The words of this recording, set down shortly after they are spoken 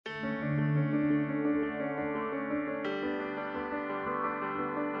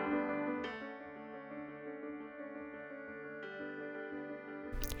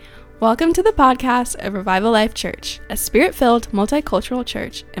Welcome to the podcast of Revival Life Church, a spirit-filled multicultural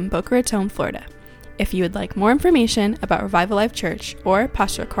church in Boca Raton, Florida. If you would like more information about Revival Life Church or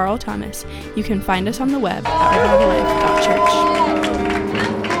Pastor Carl Thomas, you can find us on the web at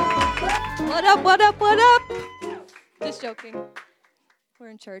revivallife.church. What up, what up, what up? Just joking. We're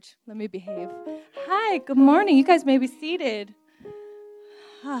in church. Let me behave. Hi, good morning. You guys may be seated.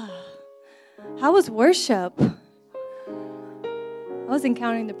 How was worship? I was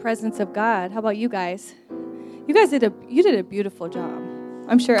encountering the presence of God. How about you guys? You guys did a beautiful job.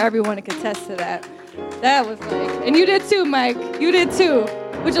 I'm sure everyone can attest to that. That was like, and you did too, Mike. You did too.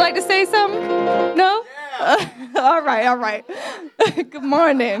 Would you like to say something? No? Yeah. All right. Good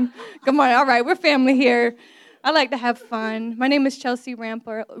morning. All right, we're family here. I like to have fun. My name is Chelsea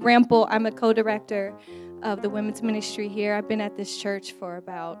Rample. I'm a co-director of the women's ministry here. I've been at this church for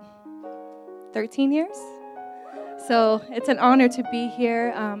about 13 years. So it's an honor to be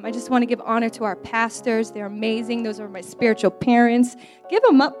here. I just want to give honor to our pastors. They're amazing. Those are my spiritual parents. Give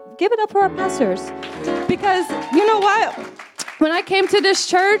it up for our pastors. Because you know what? When I came to this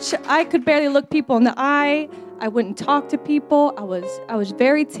church, I could barely look people in the eye. I wouldn't talk to people. I was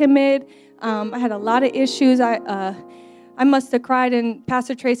very timid. I had a lot of issues. I must have cried in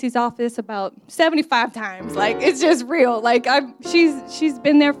Pastor Tracy's office about 75 times. Like, it's just real. Like, she's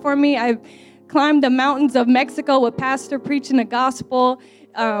been there for me. I've climbed the mountains of Mexico with Pastor preaching the gospel.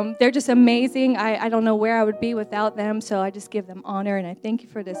 They're just amazing. I don't know where I would be without them, so I just give them honor, and I thank you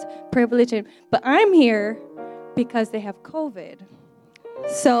for this privilege. But I'm here because they have COVID.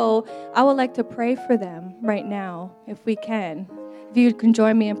 So I would like to pray for them right now, if we can. If you can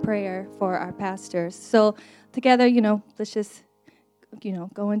join me in prayer for our pastors. So together, let's just,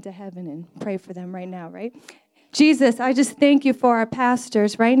 go into heaven and pray for them right now, right? Jesus, I just thank you for our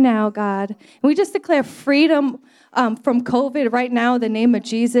pastors right now, God. And we just declare freedom from COVID right now in the name of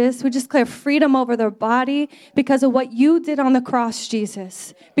Jesus. We just declare freedom over their body because of what you did on the cross,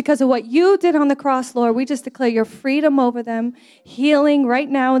 Jesus. Because of what you did on the cross, Lord, we just declare your freedom over them, healing right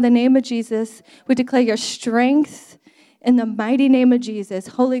now in the name of Jesus. We declare your strength in the mighty name of Jesus.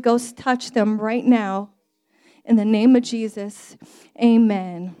 Holy Ghost, touch them right now in the name of Jesus.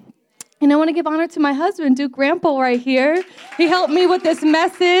 Amen. And I want to give honor to my husband, Duke Rample, right here. He helped me with this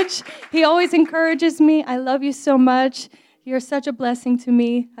message. He always encourages me. I love you so much. You're such a blessing to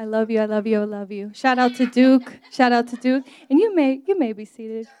me. I love you. Shout out to Duke. And you may be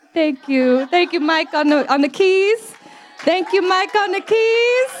seated. Thank you, Mike, on the keys. Thank you, Mike, on the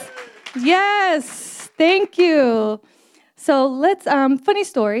keys. Yes, thank you. So let's, funny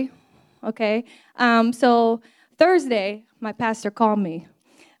story, okay? So Thursday, my pastor called me.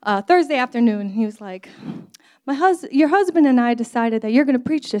 Thursday afternoon, he was like, your husband and I decided that you're going to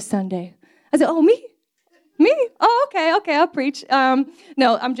preach this Sunday. I said, oh, me? Oh, okay, I'll preach. No,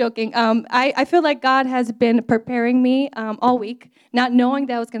 I'm joking. I feel like God has been preparing me all week, not knowing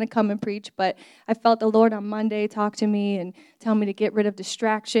that I was going to come and preach, but I felt the Lord on Monday talk to me and tell me to get rid of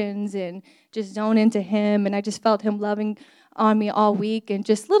distractions and just zone into him, and I just felt him loving on me all week, and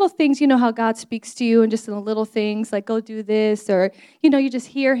just little things, how God speaks to you, and just in the little things, like go do this, or, you just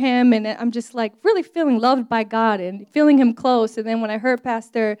hear him, and I'm just like really feeling loved by God and feeling him close. And then when I heard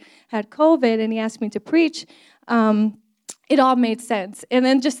Pastor had COVID and he asked me to preach, it all made sense. And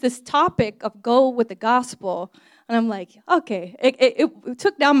then just this topic of go with the gospel, and I'm like, okay, it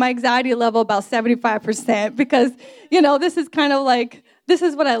took down my anxiety level about 75% because, this is kind of like, this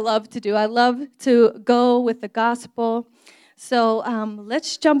is what I love to do. I love to go with the gospel. So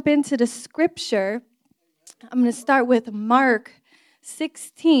let's jump into the scripture. I'm going to start with Mark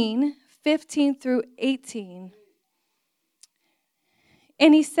 16, 15 through 18.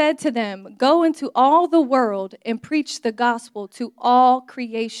 And he said to them, go into all the world and preach the gospel to all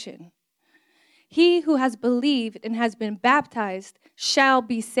creation. He who has believed and has been baptized shall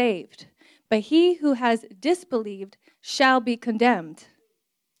be saved, but he who has disbelieved shall be condemned.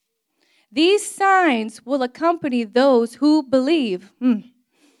 These signs will accompany those who believe. In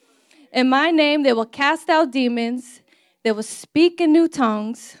my name, they will cast out demons. They will speak in new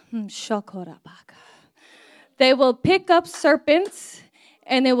tongues. They will pick up serpents,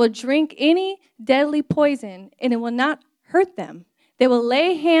 and they will drink any deadly poison, and it will not hurt them. They will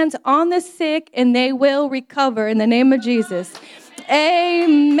lay hands on the sick, and they will recover in the name of Jesus.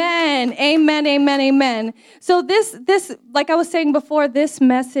 Amen. So this, like I was saying before, this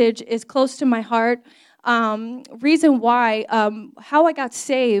message is close to my heart. Reason why, how I got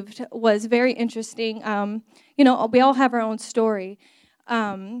saved was very interesting. We all have our own story.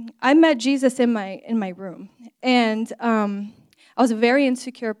 I met Jesus in my room, and I was a very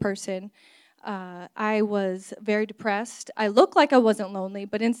insecure person. I was very depressed. I looked like I wasn't lonely,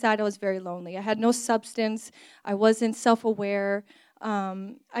 but inside I was very lonely. I had no substance. I wasn't self-aware.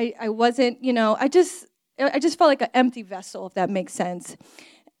 I wasn't, I just felt like an empty vessel, if that makes sense.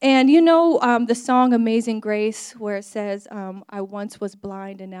 And the song Amazing Grace, where it says, I once was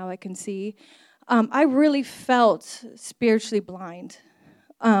blind and now I can see. I really felt spiritually blind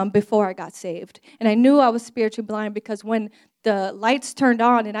before I got saved. And I knew I was spiritually blind because when the lights turned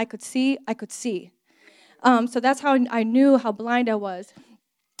on and I could see. So that's how I knew how blind I was.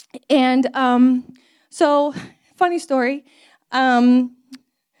 And so, funny story, even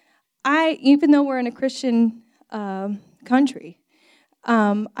though we're in a Christian country,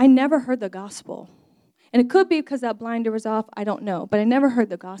 I never heard the gospel. And it could be because that blinder was off, I don't know, but I never heard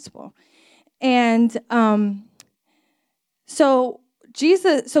the gospel. And so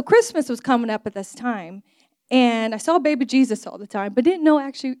Christmas was coming up at this time, and I saw baby Jesus all the time, but didn't know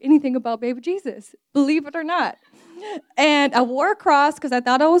actually anything about baby Jesus, believe it or not. And I wore a cross because I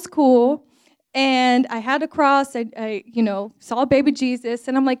thought I was cool, and I had a cross. I saw baby Jesus,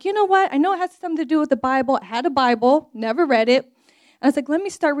 and I'm like, you know what? I know it has something to do with the Bible. I had a Bible, never read it. And I was like, let me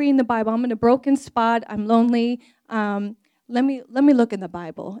start reading the Bible. I'm in a broken spot. I'm lonely. Let me look in the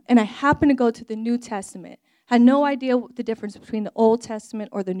Bible. And I happened to go to the New Testament. I had no idea the difference between the Old Testament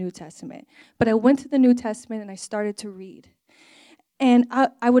or the New Testament. But I went to the New Testament and I started to read. And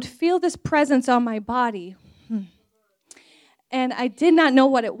I would feel this presence on my body. And I did not know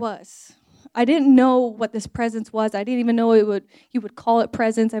what it was. I didn't know what this presence was. I didn't even know you would call it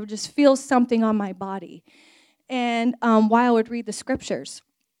presence. I would just feel something on my body. And while I would read the scriptures.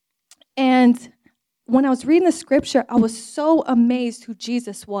 And when I was reading the scripture, I was so amazed who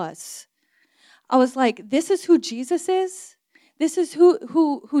Jesus was. I was like, this is who Jesus is? This is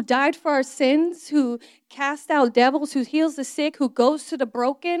who died for our sins, who cast out devils, who heals the sick, who goes to the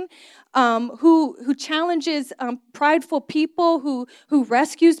broken, who challenges prideful people, who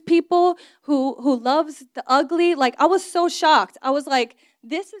rescues people, who loves the ugly. Like, I was so shocked. I was like,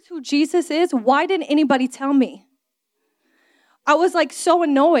 this is who Jesus is? Why didn't anybody tell me? I was like so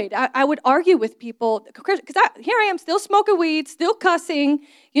annoyed. I would argue with people because here I am still smoking weed, still cussing,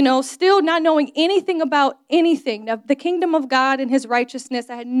 still not knowing anything about anything. The kingdom of God and his righteousness.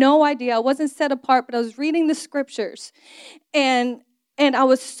 I had no idea. I wasn't set apart, but I was reading the scriptures. And I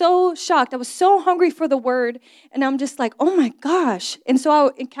was so shocked. I was so hungry for the word. And I'm just like, oh my gosh. And so I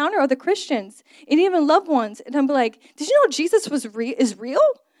would encounter other Christians and even loved ones. And I'm like, did you know Jesus is real?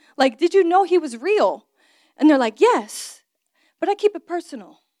 Like, did you know he was real? And they're like, yes. But I keep it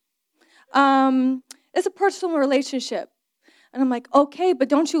personal. It's a personal relationship. And I'm like, okay, but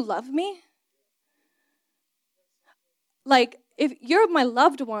don't you love me? Like, if you're my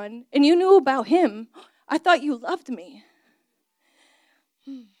loved one and you knew about him, I thought you loved me.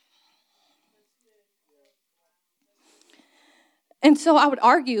 And so I would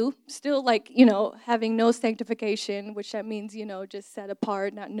argue, still having no sanctification, which that means, just set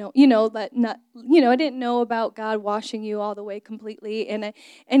apart, I didn't know about God washing you all the way completely. And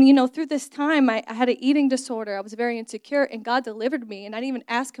through this time, I had an eating disorder. I was very insecure, and God delivered me, and I didn't even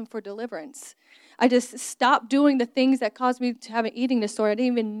ask him for deliverance. I just stopped doing the things that caused me to have an eating disorder. I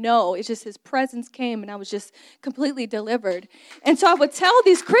didn't even know. It's just his presence came, and I was just completely delivered. And so I would tell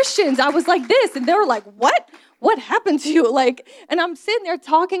these Christians, I was like this, and they were like, what? What happened to you? And I'm sitting there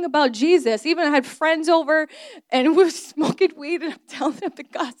talking about Jesus. Even I had friends over, and we were smoking weed, and I'm telling them the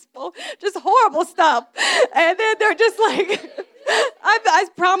gospel. Just horrible stuff. And then they're just like, I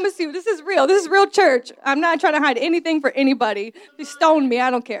promise you, this is real. This is real church. I'm not trying to hide anything for anybody. They stone me. I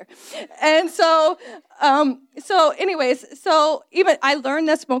don't care. And so even I learned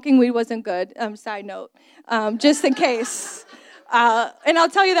that smoking weed wasn't good. Side note, just in case. And I'll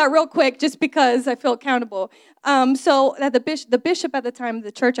tell you that real quick, just because I feel accountable. So that the bishop at the time of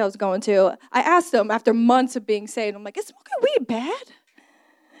the church I was going to, I asked him after months of being saved, I'm like, is smoking weed bad?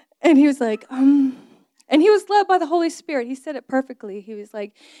 And he was like, and he was led by the Holy Spirit. He said it perfectly. He was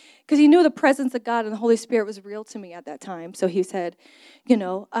like, because he knew the presence of God and the Holy Spirit was real to me at that time. So he said,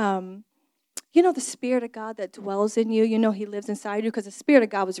 the Spirit of God that dwells in you, he lives inside you, because the Spirit of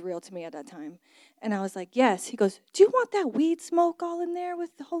God was real to me at that time. And I was like, yes. He goes, do you want that weed smoke all in there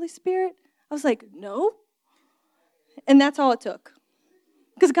with the Holy Spirit? I was like, no. And that's all it took.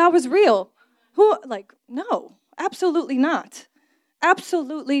 Because God was real. No, absolutely not.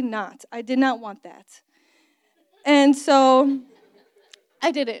 Absolutely not. I did not want that. And so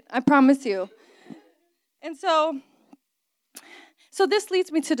I did it. I promise you. And so this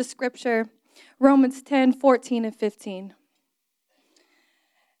leads me to the scripture, Romans 10:14 and 15.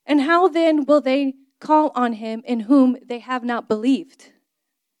 And how then will they call on him in whom they have not believed?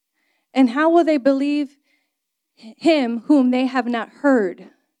 And how will they believe him whom they have not heard?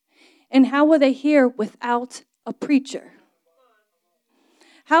 And how will they hear without a preacher?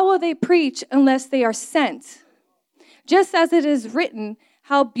 How will they preach unless they are sent? Just as it is written,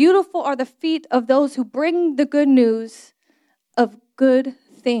 how beautiful are the feet of those who bring the good news of good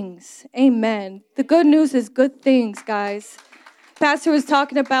things. Amen. The good news is good things, guys. Pastor was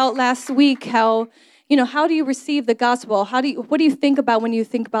talking about last week how do you receive the gospel? What do you think about when you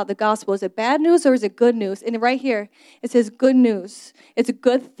think about the gospel? Is it bad news or is it good news? And right here, it says good news. It's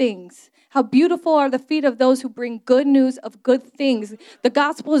good things. How beautiful are the feet of those who bring good news of good things. The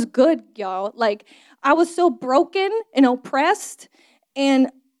gospel is good, y'all. Like, I was so broken and oppressed, and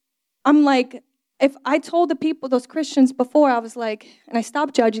I'm like, if I told the people, those Christians before, I was like, and I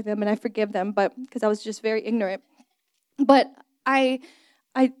stopped judging them and I forgive them, but because I was just very ignorant. But I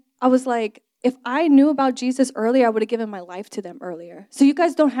was like, if I knew about Jesus earlier, I would have given my life to them earlier. So you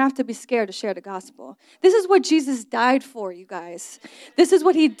guys don't have to be scared to share the gospel. This is what Jesus died for, you guys. This is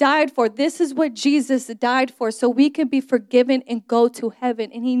what he died for. This is what Jesus died for, so we can be forgiven and go to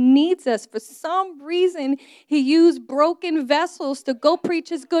heaven. And he needs us. For some reason, he used broken vessels to go preach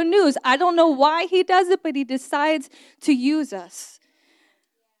his good news. I don't know why he does it, but he decides to use us.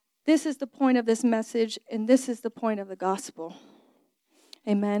 This is the point of this message, and this is the point of the gospel.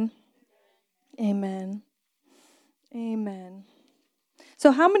 Amen. Amen. Amen.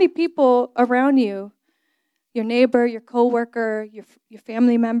 So how many people around you, your neighbor, your coworker, your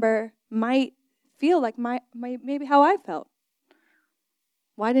family member, might feel like maybe how I felt?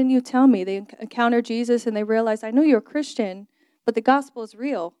 Why didn't you tell me? They encounter Jesus and they realize, I knew you're a Christian, but the gospel is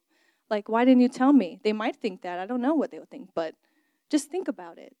real. Like, why didn't you tell me? They might think that. I don't know what they would think, but just think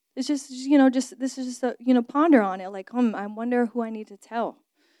about it. It's just, this is just ponder on it. Like, I wonder who I need to tell.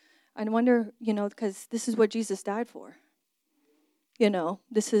 I wonder, because this is what Jesus died for.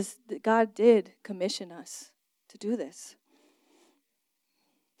 God did commission us to do this.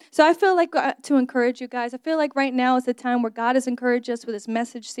 So I feel like to encourage you guys, I feel like right now is the time where God has encouraged us with this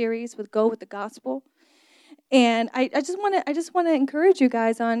message series with Go with the Gospel. And I just want to encourage you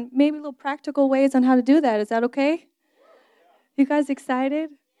guys on maybe little practical ways on how to do that. Is that okay? You guys excited?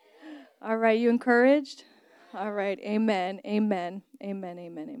 All right, you encouraged? All right, amen, amen, amen,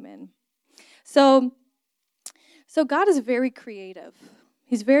 amen, amen. So God is very creative.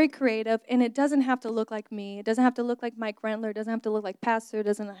 He's very creative, and it doesn't have to look like me. It doesn't have to look like Mike Rentler. It doesn't have to look like Pastor. It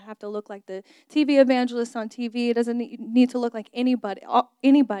doesn't have to look like the TV evangelist on TV. It doesn't need to look like anybody.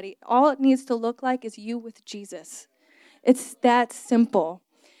 All it needs to look like is you with Jesus. It's that simple.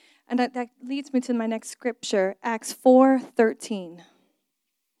 And that leads me to my next scripture, Acts 4:13.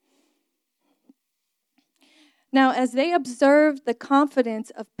 Now, as they observed the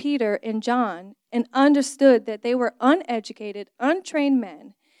confidence of Peter and John and understood that they were uneducated, untrained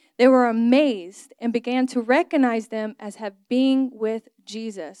men, they were amazed and began to recognize them as being with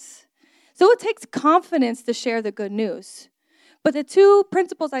Jesus. So it takes confidence to share the good news. But the two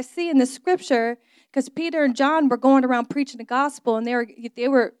principles I see in the scripture, because Peter and John were going around preaching the gospel, and they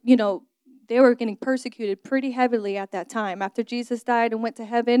were getting persecuted pretty heavily at that time. After Jesus died and went to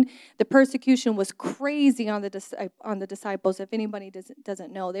heaven, the persecution was crazy on the disciples. If anybody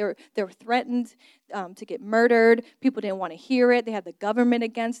doesn't know, they were threatened to get murdered. People didn't want to hear it. They had the government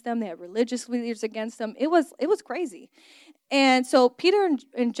against them. They had religious leaders against them. It was crazy. And so Peter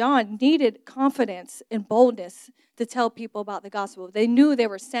and John needed confidence and boldness to tell people about the gospel. They knew they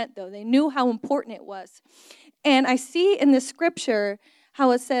were sent, though. They knew how important it was. And I see in the scripture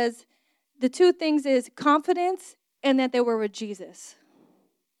how it says, the two things is confidence and that they were with Jesus,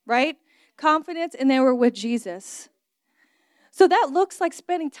 right? Confidence and they were with Jesus. So that looks like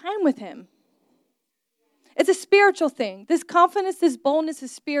spending time with him. It's a spiritual thing. This confidence, this boldness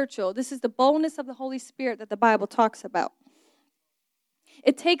is spiritual. This is the boldness of the Holy Spirit that the Bible talks about.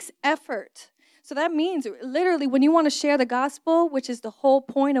 It takes effort. So that means literally when you want to share the gospel, which is the whole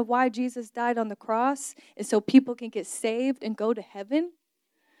point of why Jesus died on the cross, is so people can get saved and go to heaven.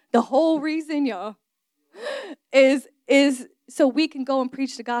 The whole reason, y'all, is so we can go and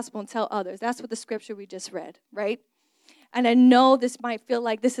preach the gospel and tell others. That's what the scripture we just read, right? And I know this might feel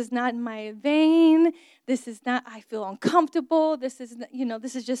like this is not in my vein. This is not, I feel uncomfortable. This is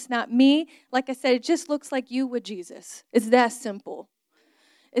just not me. Like I said, it just looks like you with Jesus. It's that simple.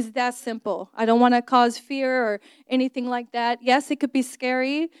 It's that simple. I don't want to cause fear or anything like that. Yes, it could be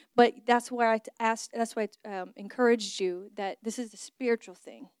scary, but that's why I encouraged you that this is a spiritual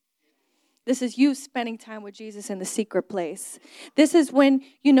thing. This is you spending time with Jesus in the secret place. This is when,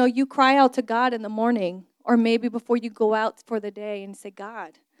 you cry out to God in the morning, or maybe before you go out for the day and say,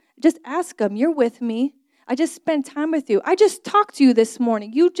 God, just ask him, you're with me. I just spent time with you. I just talked to you this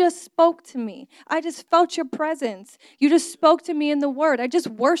morning. You just spoke to me. I just felt your presence. You just spoke to me in the word. I just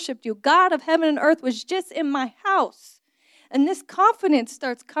worshiped you. God of heaven and earth was just in my house. And this confidence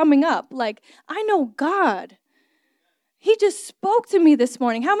starts coming up. Like, I know God. He just spoke to me this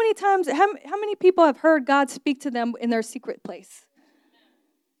morning. How many people have heard God speak to them in their secret place?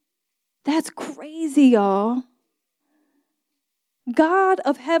 That's crazy, y'all. God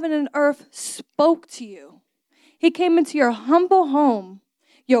of heaven and earth spoke to you. He came into your humble home,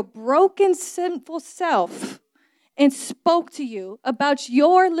 your broken, sinful self, and spoke to you about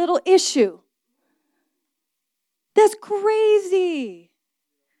your little issue. That's crazy.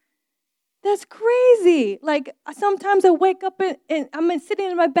 That's crazy. Like, sometimes I wake up and I'm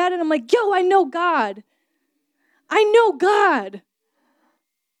sitting in my bed and I'm like, yo, I know God. I know God.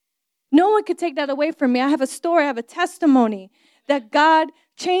 No one could take that away from me. I have a story, I have a testimony that God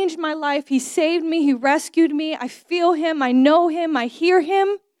changed my life. He saved me. He rescued me. I feel him. I know him. I hear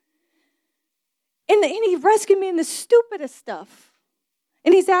him. And he rescued me in the stupidest stuff.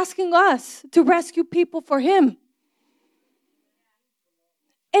 And he's asking us to rescue people for him.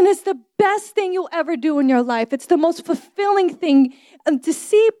 And it's the best thing you'll ever do in your life. It's the most fulfilling thing. And to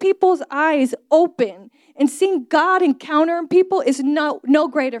see people's eyes open and seeing God encounter people is no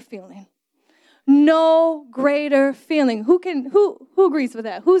greater feeling. No greater feeling. Who agrees with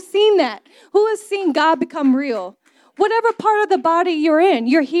that? Who's seen that? Who has seen God become real? Whatever part of the body you're in,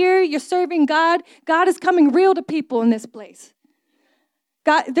 you're here, you're serving God. God is coming real to people in this place.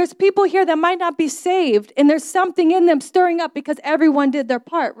 God, there's people here that might not be saved, and there's something in them stirring up because everyone did their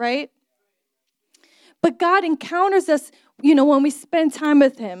part, right? But God encounters us, when we spend time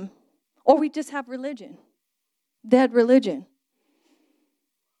with him, or we just have religion, dead religion.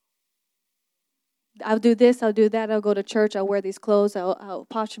 I'll do this, I'll do that, I'll go to church, I'll wear these clothes, I'll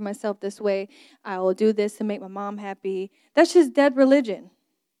posture myself this way, I will do this to make my mom happy. That's just dead religion.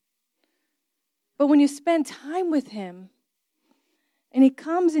 But when you spend time with him, and he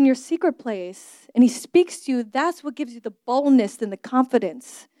comes in your secret place, and he speaks to you, that's what gives you the boldness and the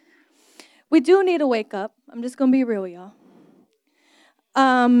confidence. We do need to wake up. I'm just going to be real, y'all.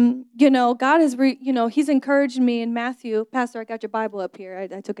 God has, he's encouraged me in Matthew. Pastor, I got your Bible up here.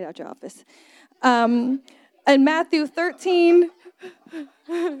 I took it out your office. In Matthew 13,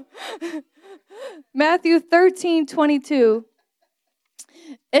 Matthew 13:22,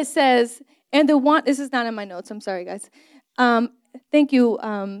 it says, and the one, this is not in my notes. I'm sorry, guys. Thank you,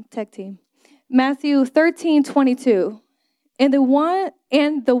 tech team. Matthew 13:22. And the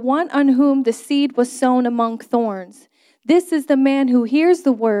one on whom the seed was sown among thorns. This is the man who hears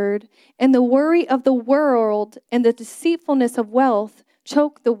the word, and the worry of the world and the deceitfulness of wealth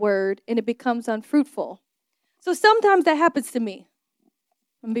choke the word, and it becomes unfruitful. So sometimes that happens to me.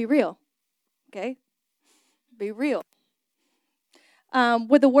 I'm going to be real, okay? Be real.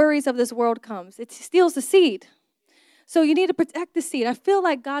 Where the worries of this world comes, it steals the seed. So you need to protect the seed. I feel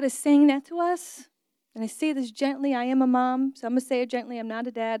like God is saying that to us. And I say this gently. I am a mom, so I'm going to say it gently. I'm not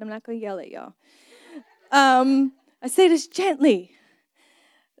a dad. I'm not going to yell at y'all. I say this gently.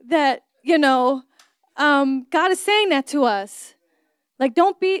 That, God is saying that to us. Like,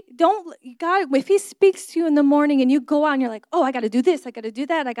 God, if he speaks to you in the morning and you go out and you're like, oh, I got to do this, I got to do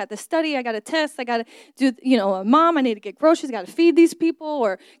that, I got to study, I got to test, I got to do, mom, I need to get groceries, I got to feed these people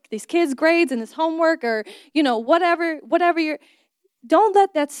or these kids' grades and this homework or, whatever you're, don't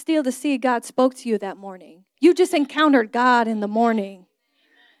let that steal the seed God spoke to you that morning. You just encountered God in the morning.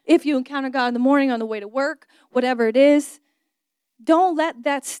 If you encounter God in the morning on the way to work, whatever it is, don't let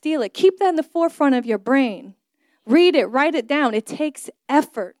that steal it. Keep that in the forefront of your brain. Read it, write it down. It takes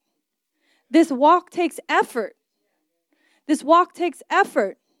effort. This walk takes effort. This walk takes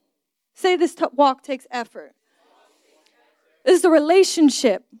effort. Say this walk takes effort. This is a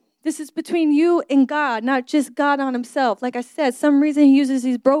relationship. This is between you and God, not just God on himself. Like I said, some reason he uses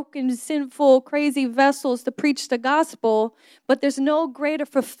these broken, sinful, crazy vessels to preach the gospel, but there's no greater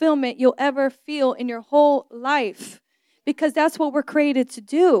fulfillment you'll ever feel in your whole life because that's what we're created to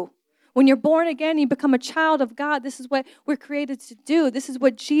do. When you're born again, you become a child of God. This is what we're created to do. This is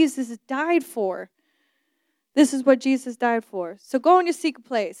what Jesus died for. This is what Jesus died for. So go in your secret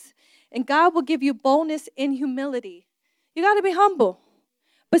place, and God will give you boldness and humility. You got to be humble.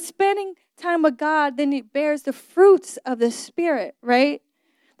 But spending time with God, then it bears the fruits of the Spirit, right?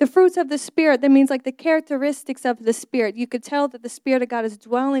 The fruits of the Spirit, that means like the characteristics of the Spirit. You could tell that the Spirit of God is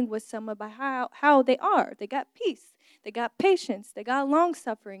dwelling with someone by how they are. They got peace. They got patience, they got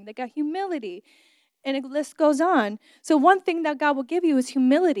long-suffering, they got humility, and the list goes on. So one thing that God will give you is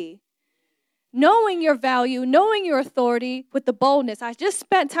humility. knowing your value, knowing your authority with the boldness. I just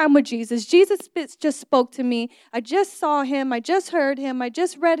spent time with Jesus. Jesus just spoke to me. I just saw him. I just heard him. I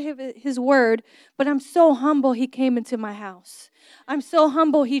just read his word. But I'm so humble he came into my house. I'm so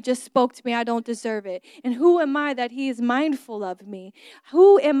humble he just spoke to me. I don't deserve it. And who am I that he is mindful of me?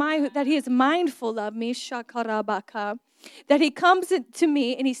 Who am I that he is mindful of me? Shakarabaka. That he comes to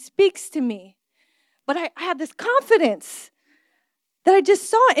me and he speaks to me. But I have this confidence that I just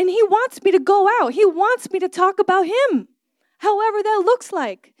saw it, and he wants me to go out. He wants me to talk about him, however that looks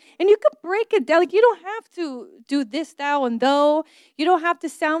like. And you could break it down. Like, you don't have to do this, thou, and though. You don't have to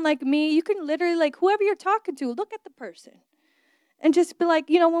sound like me. You can literally, like, whoever you're talking to, look at the person. And just be like,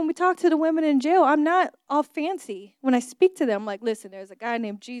 when we talk to the women in jail, I'm not all fancy. When I speak to them, like, listen, there's a guy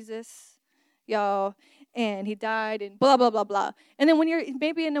named Jesus, y'all, and he died, and blah, blah, blah, blah. And then when you're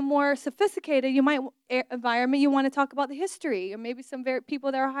maybe in a more sophisticated environment, you want to talk about the history, or maybe some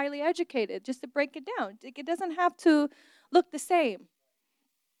people that are highly educated, just to break it down. It doesn't have to look the same.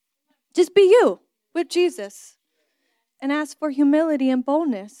 Just be you with Jesus and ask for humility and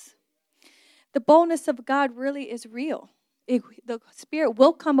boldness. The boldness of God really is real. The Spirit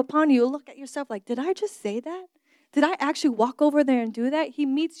will come upon you. Look at yourself like, did I just say that? Did I actually walk over there and do that? He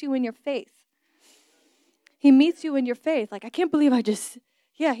meets you in your faith. He meets you in your faith. Like, I can't believe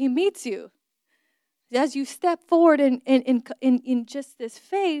he meets you. As you step forward in just this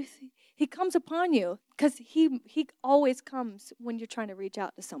faith, he comes upon you, because he always comes when you're trying to reach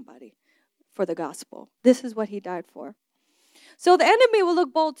out to somebody for the gospel. This is what he died for. So the enemy will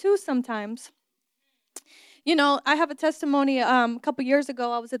look bold too sometimes. I have a testimony. A couple years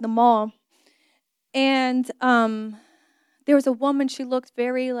ago, I was at the mall, and there was a woman. She looked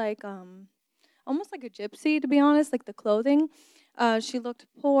very like almost like a gypsy, to be honest, like the clothing. She looked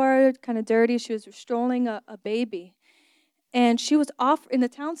poor, kind of dirty. She was strolling a baby. And she was in the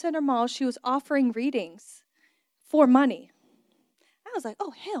town center mall, she was offering readings for money. I was like,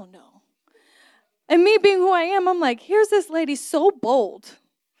 oh, hell no. And me being who I am, I'm like, here's this lady so bold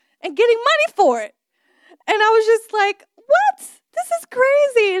and getting money for it. And I was just like, what? This is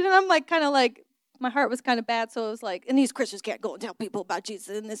crazy. And I'm like, kind of like, my heart was kind of bad, so it was like, and these Christians can't go and tell people about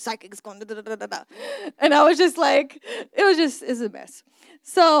Jesus, and this psychic is going da-da-da-da-da. And I was just like, it's a mess.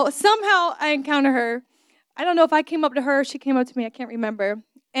 So somehow I encounter her. I don't know if I came up to her or she came up to me, I can't remember.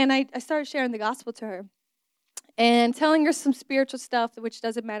 And I started sharing the gospel to her and telling her some spiritual stuff, which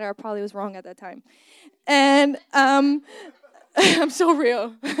doesn't matter, I probably was wrong at that time. And I'm so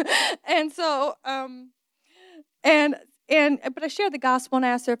real. And so, but I shared the gospel, and I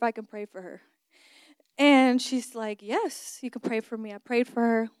asked her if I can pray for her. And she's like, yes, you can pray for me. I prayed for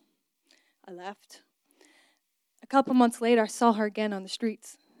her. I left. A couple months later, I saw her again on the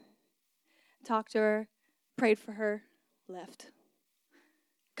streets. Talked to her, prayed for her, left.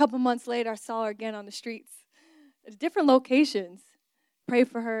 A couple months later, I saw her again on the streets at different locations. Prayed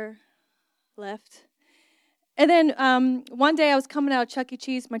for her, left. And then one day I was coming out of Chuck E.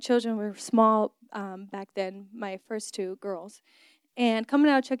 Cheese. My children were small back then, my first two girls. And coming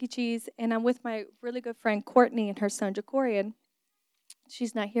out of Chuck E. Cheese, and I'm with my really good friend Courtney and her son Jacorian.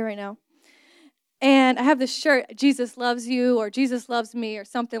 She's not here right now. And I have this shirt, Jesus loves you, or Jesus loves me, or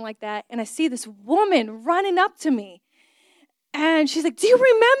something like that. And I see this woman running up to me. And she's like, do you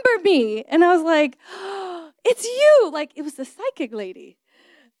remember me? And I was like, oh, it's you. Like, it was the psychic lady.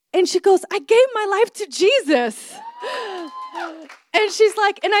 And she goes, I gave my life to Jesus. And she's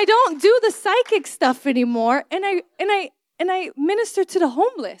like, and I don't do the psychic stuff anymore. And I minister to the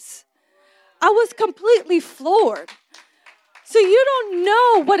homeless. I was completely floored. So you don't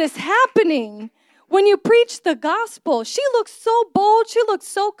know what is happening when you preach the gospel. She looked so bold. She looked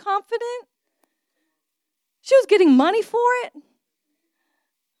so confident. She was getting money for it.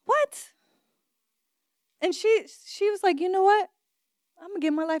 What? And she was like, you know what? I'm going to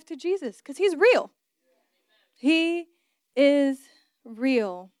give my life to Jesus because he's real. He is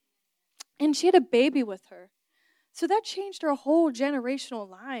real. And she had a baby with her. So that changed her whole generational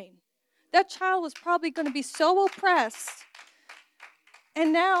line. That child was probably going to be so oppressed.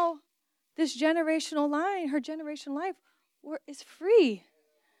 And now this generational line, her generation life, is free.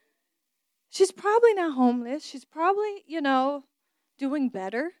 She's probably not homeless. She's probably, doing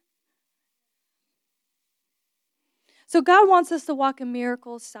better. So God wants us to walk in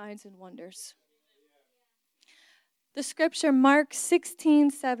miracles, signs, and wonders. The scripture, Mark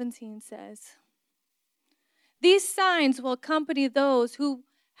 16:17 says, these signs will accompany those who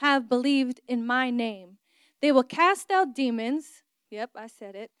have believed in my name. They will cast out demons. Yep, I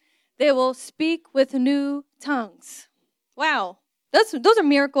said it. They will speak with new tongues. Wow. Those are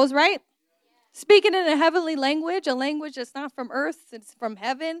miracles, right? speaking in a heavenly language, a language that's not from earth, it's from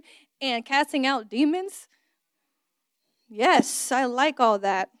heaven, and casting out demons. Yes, I like all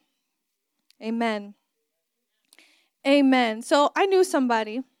that. Amen. Amen. So I knew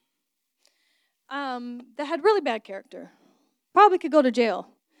somebody that had really bad character. Probably could go to jail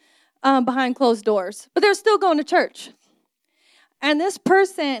behind closed doors, but they're still going to church. And this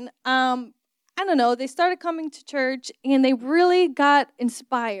person, I don't know, they started coming to church and they really got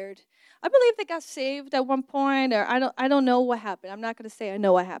inspired. I believe they got saved at one point, or I don't know what happened. I'm not going to say I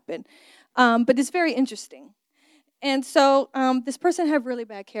know what happened, but it's very interesting. And so this person had really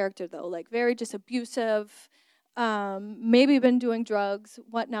bad character, though, like very just abusive, maybe been doing drugs,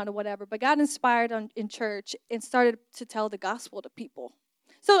 whatnot, or whatever, but got inspired in church and started to tell the gospel to people.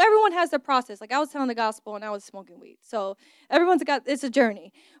 So everyone has their process. Like I was telling the gospel and I was smoking weed. So it's a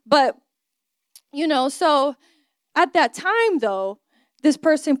journey. But, so at that time, though, this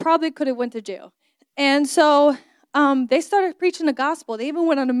person probably could have went to jail. And so they started preaching the gospel. They even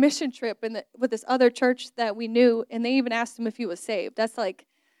went on a mission trip with this other church that we knew, and they even asked him if he was saved. That's like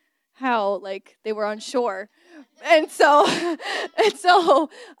how they were unsure. And so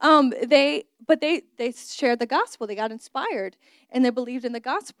they shared the gospel. They got inspired, and they believed in the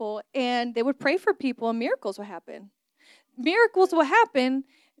gospel, and they would pray for people, and miracles would happen. Miracles will happen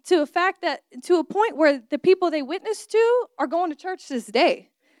to a point where the people they witnessed to are going to church this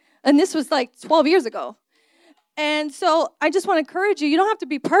day. And this was like 12 years ago. And so I just want to encourage you, you don't have to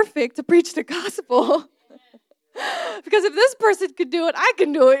be perfect to preach the gospel. Because if this person could do it, I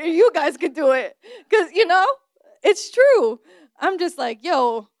can do it, and you guys can do it. Because, it's true. I'm just like,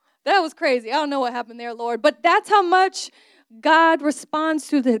 that was crazy. I don't know what happened there, Lord. But that's how much God responds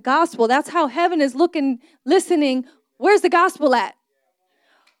to the gospel. That's how heaven is listening. Where's the gospel at?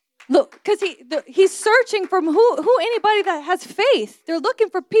 Look, because he's searching for who anybody that has faith. They're looking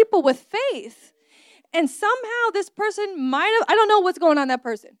for people with faith. And somehow this person I don't know what's going on in that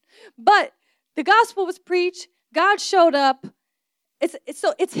person. But the gospel was preached. God showed up.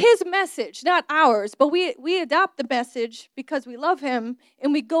 It's his message, not ours. But we adopt the message because we love him,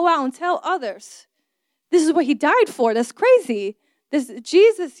 and we go out and tell others. This is what he died for. That's crazy.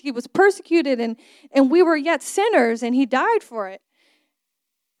 Jesus, he was persecuted, and we were yet sinners, and he died for it.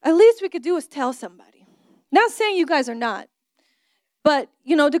 At least we could do is tell somebody. Not saying you guys are not, but,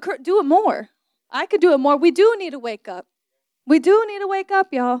 to do it more. I could do it more. We do need to wake up. We do need to wake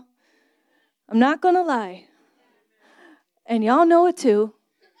up, y'all. I'm not going to lie. And y'all know it too.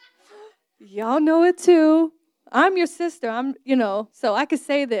 Y'all know it too. I'm your sister. So I could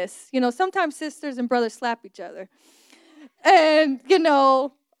say this. Sometimes sisters and brothers slap each other. And,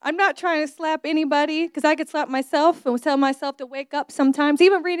 I'm not trying to slap anybody because I could slap myself and tell myself to wake up sometimes.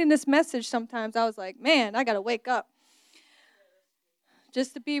 Even reading this message sometimes, I was like, man, I got to wake up.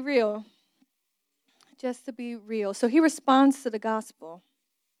 Just to be real. Just to be real. So he responds to the gospel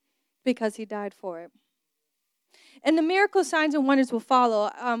because he died for it. And the miracle signs and wonders will follow.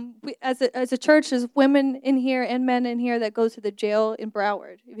 As a church, there's women in here and men in here that go to the jail in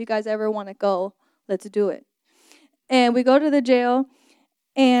Broward. If you guys ever want to go, let's do it. And we go to the jail.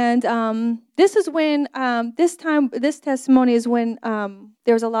 And this is when this testimony is when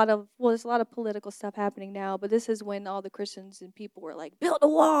there's a lot of political stuff happening now, but this is when all the Christians and people were like, build a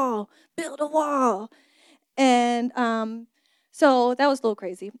wall. And so that was a little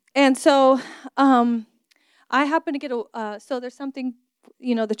crazy. And so I happened to get so there's something,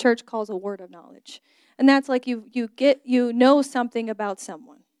 the church calls a word of knowledge. And that's like you know something about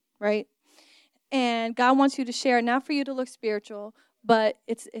someone, right? And God wants you to share, not for you to look spiritual, but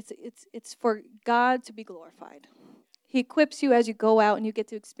it's for God to be glorified. He equips you as you go out, and you get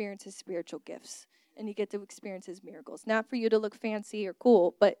to experience his spiritual gifts, and you get to experience his miracles. Not for you to look fancy or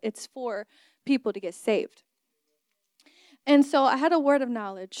cool, but it's for people to get saved. And so I had a word of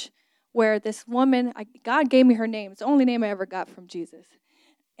knowledge where this woman, God gave me her name. It's the only name I ever got from Jesus,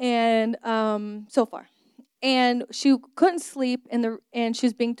 and so far. And she couldn't sleep, and she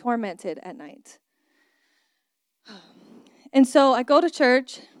was being tormented at night. And so I go to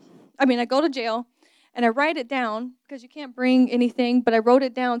jail, and I write it down, because you can't bring anything, but I wrote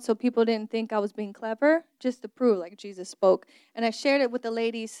it down so people didn't think I was being clever, just to prove like Jesus spoke. And I shared it with the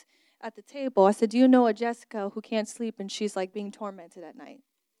ladies at the table. I said, do you know a Jessica who can't sleep, and she's like being tormented at night?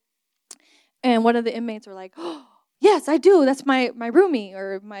 And one of the inmates were like, oh, yes, I do. That's my roomie,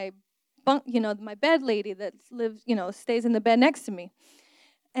 or my bunk, my bed lady that lives, stays in the bed next to me.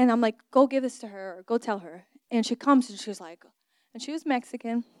 And I'm like, go give this to her, or go tell her. And she comes, and she's like, and she was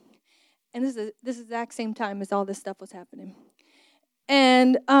Mexican. And this is the exact same time as all this stuff was happening.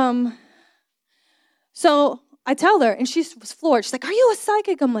 And so I tell her, and she was floored. She's like, are you a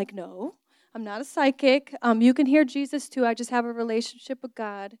psychic? I'm like, no. I'm not a psychic. You can hear Jesus too. I just have a relationship with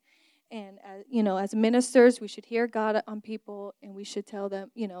God. And, as ministers, we should hear God on people, and we should tell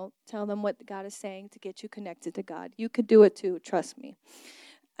them what God is saying to get you connected to God. You could do it too, trust me.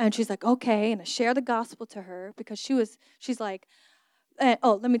 And she's like, okay. And I share the gospel to her because she's like,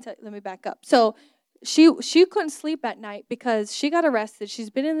 let me back up. So she couldn't sleep at night because she got arrested. She's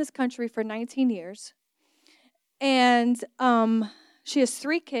been in this country for 19 years. And she has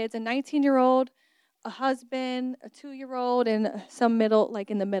 3 kids, a 19-year-old, a husband, a 2-year-old, and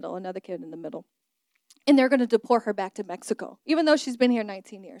another kid in the middle. And they're going to deport her back to Mexico, even though she's been here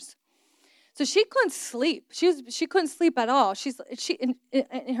 19 years. So she couldn't sleep. She couldn't sleep at all.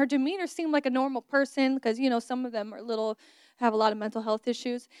 And her demeanor seemed like a normal person because some of them have a lot of mental health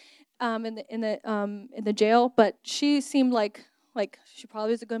issues in the jail. But she seemed like she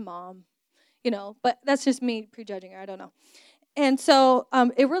probably was a good mom, But that's just me prejudging her. I don't know. And so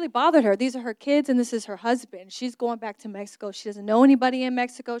it really bothered her. These are her kids, and this is her husband. She's going back to Mexico. She doesn't know anybody in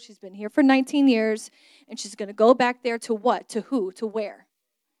Mexico. She's been here for 19 years, and she's going to go back there to what? To who? To where?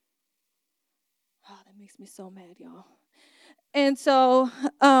 Oh, that makes me so mad, y'all. And so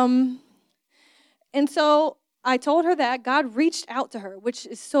I told her that God reached out to her, which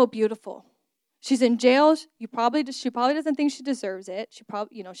is so beautiful. She's in jail. She probably doesn't think she deserves it.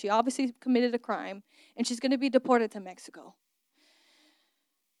 She obviously committed a crime, and she's going to be deported to Mexico.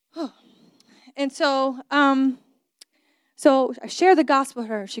 And so I share the gospel with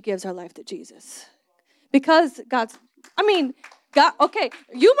her. She gives her life to Jesus. Because God, okay,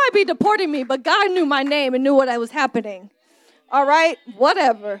 you might be deporting me, but God knew my name and knew what was happening. All right?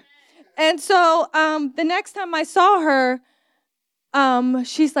 Whatever. And so the next time I saw her,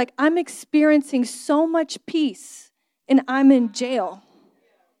 she's like, I'm experiencing so much peace, and I'm in jail.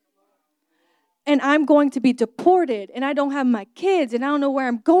 And I'm going to be deported, and I don't have my kids, and I don't know where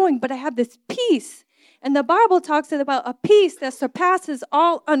I'm going, but I have this peace. And the Bible talks about a peace that surpasses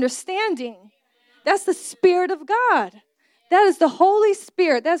all understanding. That's the Spirit of God. That is the Holy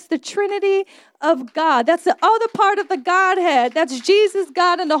Spirit. That's the Trinity of God. That's the other part of the Godhead. That's Jesus,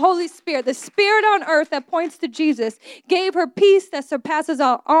 God, and the Holy Spirit. The Spirit on earth that points to Jesus gave her peace that surpasses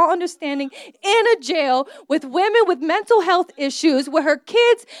all understanding in a jail with women with mental health issues, where her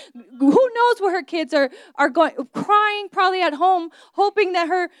kids, who knows where her kids are going, crying probably at home, hoping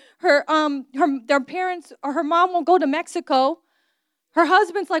that their parents or her mom will go to Mexico. Her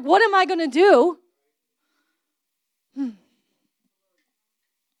husband's like, what am I going to do?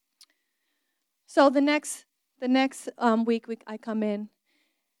 So the next week I come in,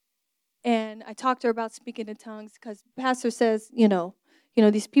 and I talk to her about speaking in tongues because pastor says,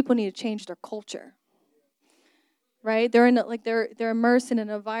 these people need to change their culture, right? They're immersed in an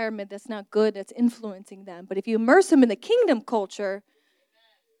environment that's not good, that's influencing them. But if you immerse them in the kingdom culture,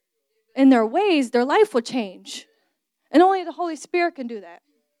 in their ways, their life will change, and only the Holy Spirit can do that.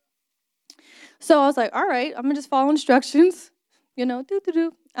 So I was like, all right, I'm gonna just follow instructions. I'm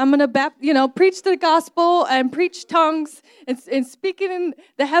going to, preach the gospel and preach tongues and speaking in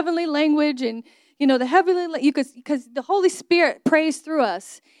the heavenly language and, the heavenly, because the Holy Spirit prays through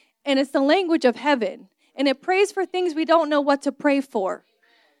us, and it's the language of heaven, and it prays for things we don't know what to pray for.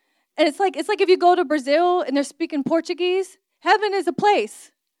 And it's like if you go to Brazil and they're speaking Portuguese, heaven is a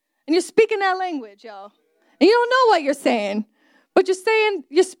place, and you're speaking that language, y'all, and you don't know what you're saying, but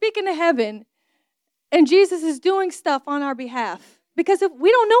you're speaking to heaven, and Jesus is doing stuff on our behalf. Because if we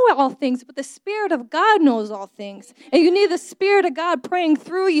don't know all things, but the Spirit of God knows all things. And you need the Spirit of God praying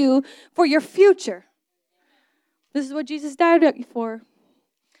through you for your future. This is what Jesus died for.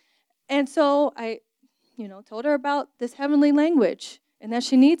 And so I, told her about this heavenly language and that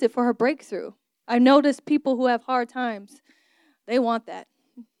she needs it for her breakthrough. I noticed people who have hard times, they want that.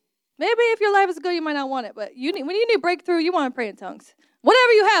 Maybe if your life is good, you might not want it. But when you need breakthrough, you want to pray in tongues.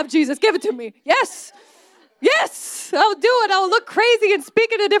 Whatever you have, Jesus, give it to me. Yes. Yes, I'll do it. I'll look crazy and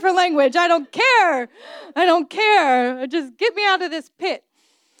speak in a different language. I don't care. Just get me out of this pit.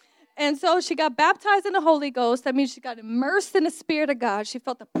 And so she got baptized in the Holy Ghost. That means she got immersed in the Spirit of God. She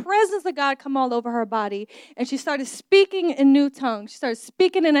felt the presence of God come all over her body. And she started speaking in new tongues. She started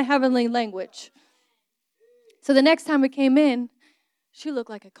speaking in a heavenly language. So the next time we came in, she looked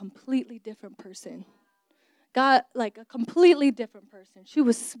like a completely different person. God, like a completely different person. She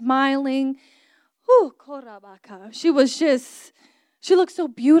was smiling. She looked so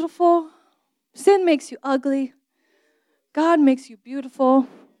beautiful. Sin makes you ugly. God makes you beautiful,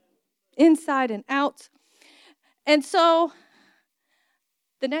 inside and out. And so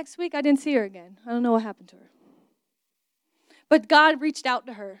the next week, I didn't see her again. I don't know what happened to her. But God reached out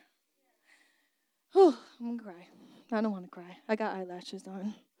to her. I'm going to cry. I don't want to cry. I got eyelashes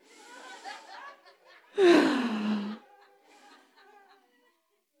on. I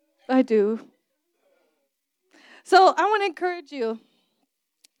do. So I want to encourage you.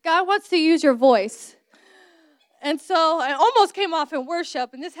 God wants to use your voice. And so I almost came off in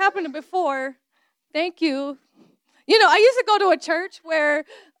worship, and this happened before. Thank you. You know, I used to go to a church where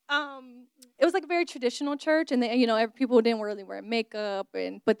it was like a very traditional church, and people didn't really wear makeup,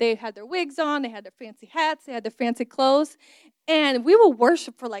 but they had their wigs on, they had their fancy hats, they had their fancy clothes, and we would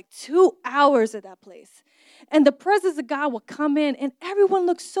worship for like 2 hours at that place. And the presence of God would come in, and everyone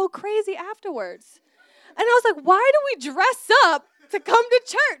looked so crazy afterwards. And I was like, why do we dress up to come to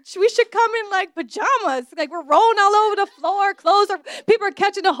church? We should come in like pajamas. Like we're rolling all over the floor. People are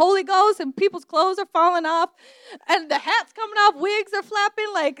catching the Holy Ghost, and people's clothes are falling off. And the hats coming off, wigs are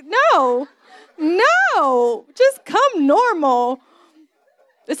flapping. Like, no, just come normal.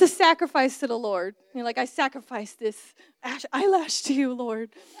 It's a sacrifice to the Lord. Like, I sacrifice this eyelash to you, Lord.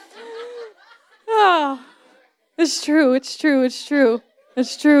 Oh, it's true.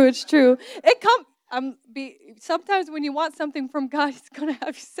 Sometimes when you want something from God, He's going to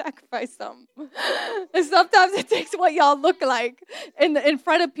have you sacrifice something. And sometimes it takes what y'all look like in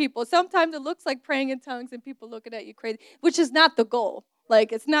front of people. Sometimes it looks like praying in tongues and people looking at you crazy, which is not the goal.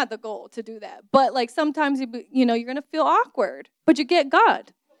 Like, it's not the goal to do that. But, like, sometimes, you're going to feel awkward. But you get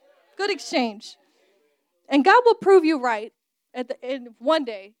God. Good exchange. And God will prove you right in one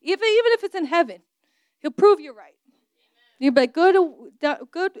day. Even if it's in heaven, He'll prove you right. You'll be like, good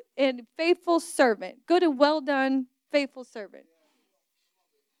and faithful servant. Good and well done, faithful servant.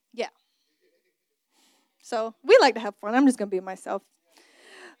 Yeah. So we like to have fun. I'm just going to be myself.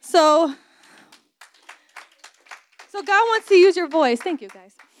 So God wants to use your voice. Thank you,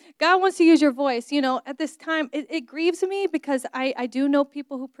 guys. God wants to use your voice. At this time, it grieves me because I do know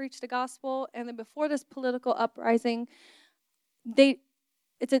people who preach the gospel. And then before this political uprising,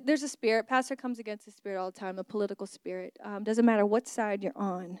 there's a spirit. Pastor comes against the spirit all the time, a political spirit. Doesn't matter what side you're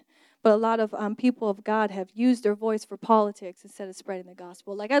on. But a lot of people of God have used their voice for politics instead of spreading the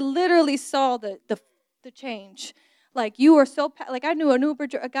gospel. Like, I literally saw the change. Like, you are so, like, I knew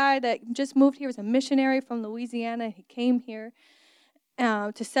a guy that just moved here. He was a missionary from Louisiana. He came here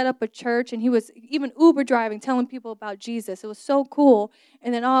to set up a church, and he was even Uber driving, telling people about Jesus. It was so cool.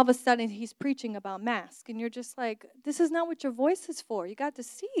 And then all of a sudden, he's preaching about masks. And you're just like, this is not what your voice is for. You got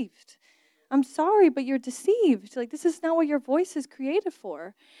deceived. I'm sorry, but you're deceived. Like, this is not what your voice is created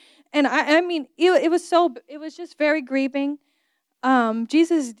for. And I mean, it was just very grieving.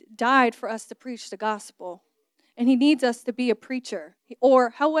 Jesus died for us to preach the gospel. And He needs us to be a preacher.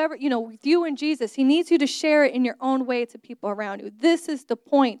 Or however, with you and Jesus, He needs you to share it in your own way to people around you. This is the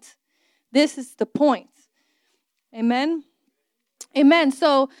point. This is the point. Amen? Amen.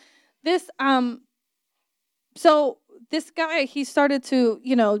 So this guy, he started to,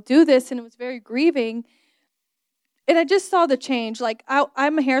 do this, and it was very grieving. And I just saw the change. Like,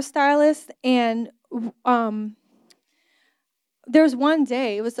 I'm a hairstylist, and there was one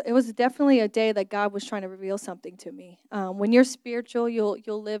day, it was definitely a day that God was trying to reveal something to me. When you're spiritual,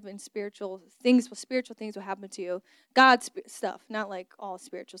 you'll live in spiritual things. Well, spiritual things will happen to you. God's stuff, not like all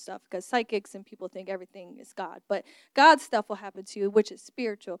spiritual stuff, because psychics and people think everything is God. But God's stuff will happen to you, which is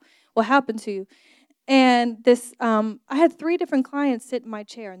spiritual, will happen to you. And this, I had 3 different clients sit in my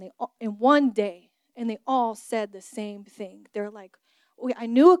chair, and in one day, and they all said the same thing. They're like, I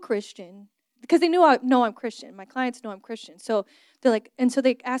knew a Christian. Because they know I'm Christian. My clients know I'm Christian. So they're like, and so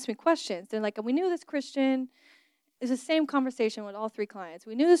they ask me questions. They're like, we knew this Christian. It's the same conversation with all 3 clients.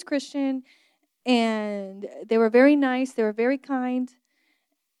 We knew this Christian, and they were very nice. They were very kind.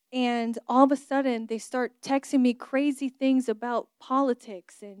 And all of a sudden, they start texting me crazy things about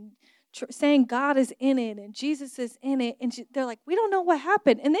politics and saying God is in it and Jesus is in it. And they're like, we don't know what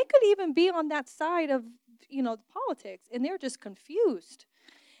happened. And they could even be on that side of, the politics. And they're just confused.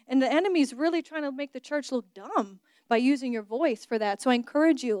 And the enemy's really trying to make the church look dumb by using your voice for that. So I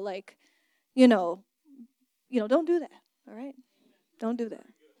encourage you, like, don't do that, all right? Don't do that.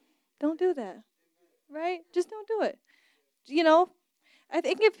 Don't do that, right? Just don't do it. I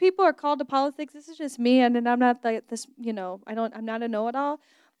think if people are called to politics, this is just me, and I'm not like this, I'm not a know-it-all,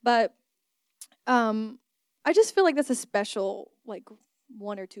 but I just feel like that's a special, like,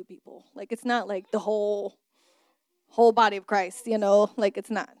 1 or 2 people. Like, it's not like the whole body of Christ, like,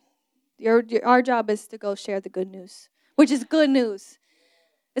 it's not. Our job is to go share the good news, which is good news.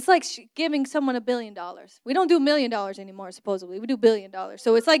 It's like giving someone $1 billion. We don't do $1 million anymore, supposedly. We do $1 billion.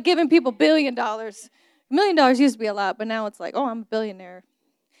 So it's like giving people $1 billion. $1 million used to be a lot, but now it's like, oh, I'm a billionaire.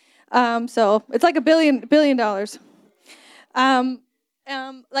 So it's like $1 billion. And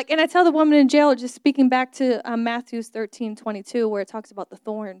I tell the woman in jail, just speaking back to Matthew 13:22, where it talks about the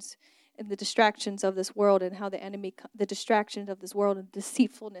thorns. and the distractions of this world and how the enemy, the distractions of this world and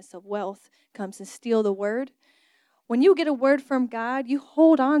deceitfulness of wealth comes and steal the word. When you get a word from God, you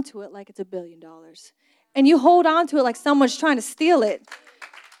hold on to it like it's $1 billion. And you hold on to it like someone's trying to steal it.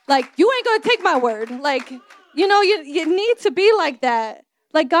 Like, you ain't going to take my word. Like, you know, you need to be like that.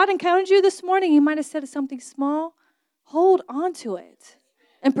 Like, God encountered you this morning. He might have said something small. Hold on to it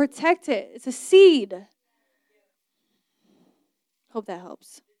and protect it. It's a seed. Hope that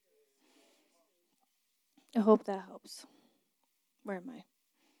helps. I hope that helps. Where am I?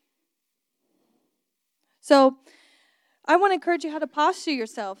 So, I want to encourage you how to posture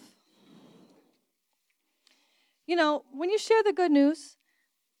yourself. You know, when you share the good news,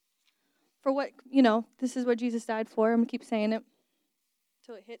 for what, you know, this is what Jesus died for. I'm going to keep saying it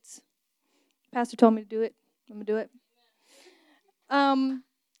until it hits. Pastor told me to do it. I'm going to do it.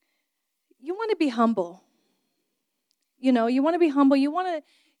 You want to be humble. You know, you want to be humble. You want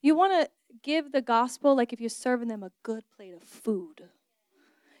to give the gospel like if you're serving them a good plate of food.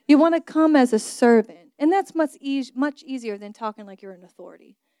 You want to come as a servant. And that's much easier than talking like you're an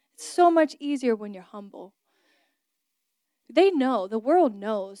authority. It's so much easier when you're humble. They know, the world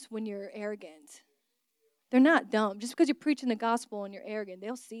knows when you're arrogant. They're not dumb. Just because you're preaching the gospel and you're arrogant,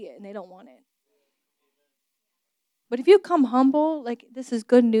 they'll see it and they don't want it. But if you come humble, like this is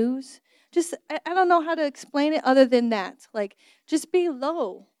good news, just, I don't know how to explain it other than that. Like, just be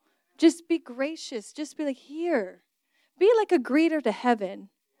low. Just be gracious. Just be like, here. Be like a greeter to heaven.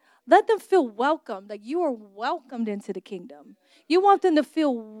 Let them feel welcomed, like you are welcomed into the kingdom. You want them to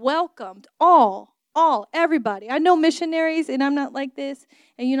feel welcomed, everybody. I know missionaries, and I'm not like this.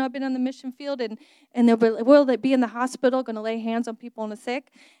 And, you know, I've been on the mission field, and they'll be like, will they be in the hospital, going to lay hands on people on the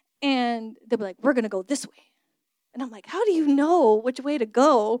sick? And they'll be like, we're going to go this way. And I'm like, how do you know which way to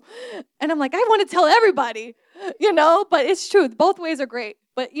go? And I'm like, I want to tell everybody, you know, but it's true. Both ways are great.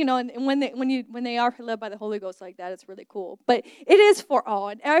 But, you know, and when they are led by the Holy Ghost like that, it's really cool. But it is for all,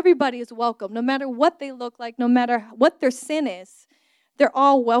 and everybody is welcome, no matter what they look like, no matter what their sin is. They're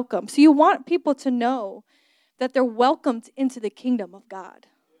all welcome. So you want people to know that they're welcomed into the kingdom of God,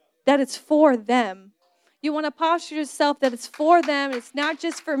 that it's for them. You want to posture yourself that it's for them. It's not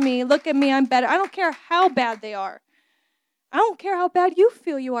just for me. Look at me, I'm better. I don't care how bad they are. I don't care how bad you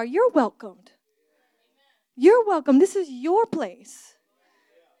feel you are. You're welcomed. You're welcome. This is your place.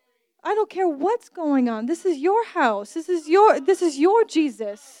 I don't care what's going on. This is your house. This is your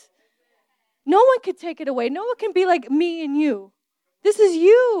Jesus. No one can take it away. No one can be like me and you. This is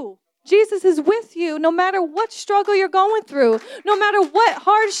you. Jesus is with you no matter what struggle you're going through, no matter what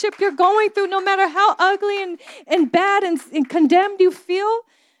hardship you're going through, no matter how ugly and bad and condemned you feel,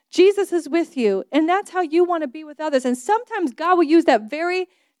 Jesus is with you. And that's how you want to be with others. And sometimes God will use that very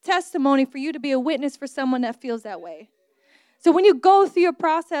testimony for you to be a witness for someone that feels that way. So when you go through your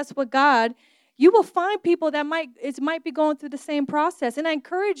process with God, you will find people that might be going through the same process. And I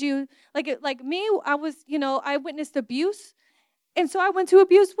encourage you, like me, I witnessed abuse. And so I went to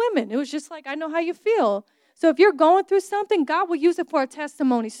abused women. It was just like, I know how you feel. So if you're going through something, God will use it for a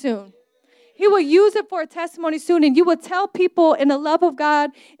testimony soon. He will use it for a testimony soon. And you will tell people in the love of God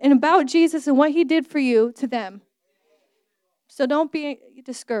and about Jesus and what he did for you to them. So don't be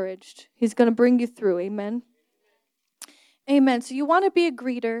discouraged. He's going to bring you through. Amen. Amen. So you want to be a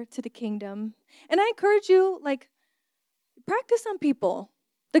greeter to the kingdom. And I encourage you, practice on people,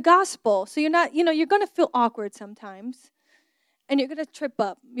 the gospel. So you're not, you're going to feel awkward sometimes. And you're going to trip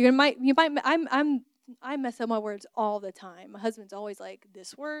up. I mess up my words all the time. My husband's always like,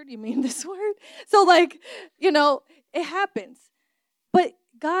 this word? You mean this word? So it happens. But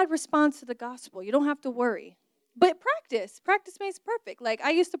God responds to the gospel. You don't have to worry. But practice. Practice makes perfect. Like,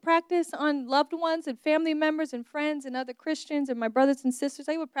 I used to practice on loved ones and family members and friends and other Christians and my brothers and sisters.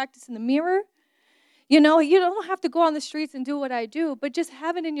 I would practice in the mirror. You don't have to go on the streets and do what I do, but just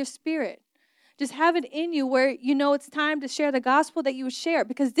have it in your spirit. Just have it in you where it's time to share the gospel, that you would share it,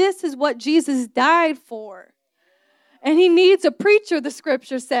 because this is what Jesus died for. And he needs a preacher, the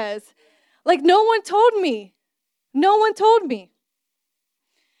scripture says. Like, no one told me. No one told me.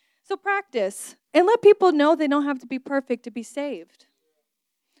 So practice. And let people know they don't have to be perfect to be saved.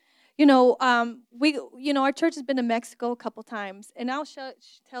 Our church has been to Mexico a couple times, and I'll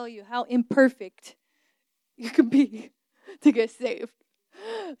tell you how imperfect you can be to get saved.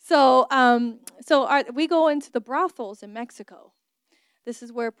 So we go into the brothels in Mexico. This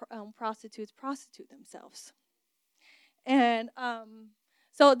is where prostitutes prostitute themselves. And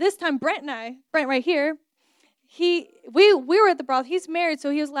so this time, Brent right here, we were at the brothel. He's married, so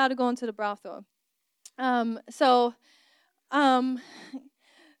he was allowed to go into the brothel.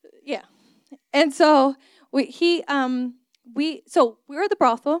 Yeah. And so we were at the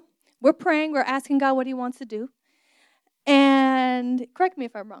brothel. we're praying, we're asking God what he wants to do. And correct me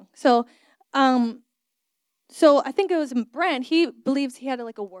if I'm wrong. So I think it was Brent. He believes he had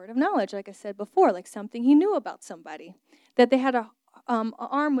like a word of knowledge, like I said before, like something he knew about somebody, that they had a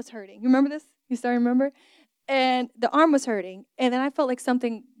arm was hurting. You remember this? You start to remember? And the arm was hurting. And then I felt like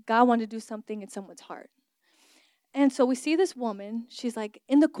God wanted to do something in someone's heart. And so we see this woman. She's like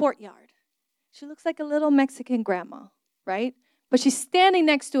in the courtyard. She looks like a little Mexican grandma, right? But she's standing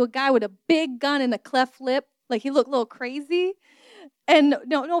next to a guy with a big gun and a cleft lip. Like, he looked a little crazy. And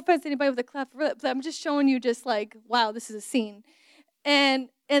no offense to anybody with a cleft lip, but I'm just showing you just like, wow, this is a scene. And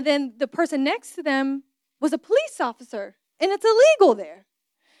then the person next to them was a police officer, and it's illegal there.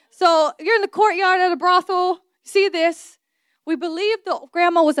 So you're in the courtyard at a brothel, see this. We believe the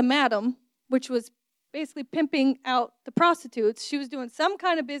grandma was a madam, which was basically pimping out the prostitutes. She was doing some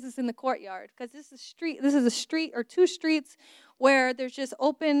kind of business in the courtyard, because this is a street or two streets where there's just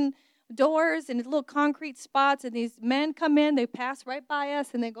open doors and little concrete spots, and these men come in, they pass right by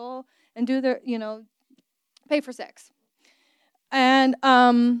us, and they go and do their, pay for sex. And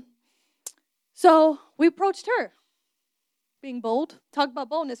so we approached her, being bold. Talk about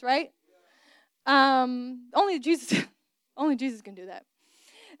boldness, right? Only Jesus can do that.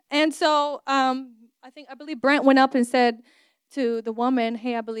 And so I believe Brent went up and said to the woman,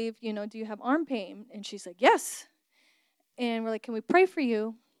 hey, I believe, do you have arm pain? And she's like, yes. And we're like, can we pray for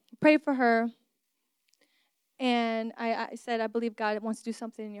you? Pray for her. And I said, I believe God wants to do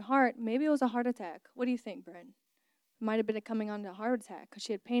something in your heart. Maybe it was a heart attack. What do you think, Brent? It might have been coming on a heart attack, because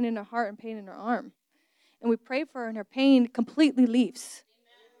she had pain in her heart and pain in her arm. And we prayed for her, and her pain completely leaves.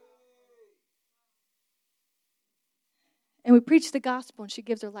 And we preach the gospel, and she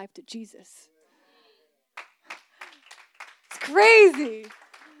gives her life to Jesus. It's crazy.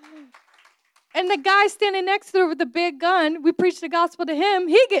 And the guy standing next to her with the big gun, we preach the gospel to him,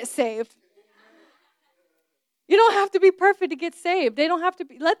 he gets saved. You don't have to be perfect to get saved. They don't have to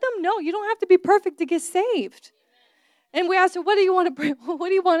be, let them know, you don't have to be perfect to get saved. And we asked her, what do you want to pray? What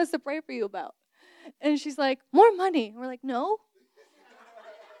do you want us to pray for you about? And she's like, more money. And we're like, no.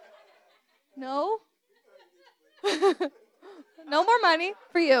 No. No more money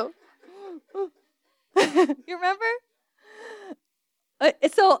for you. You remember?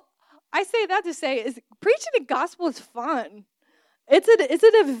 So I say that to say is preaching the gospel is fun. It's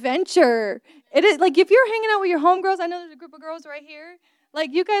an adventure. It is like if you're hanging out with your homegirls. I know there's a group of girls right here. Like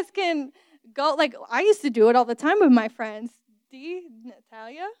you guys can go. Like I used to do it all the time with my friends, Dee,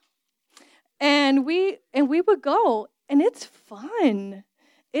 Natalia, and we would go, and it's fun.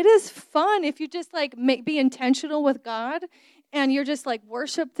 It is fun if you just like be intentional with God. And you're just like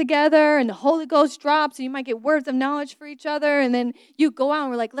worship together, and the Holy Ghost drops, and you might get words of knowledge for each other, and then you go out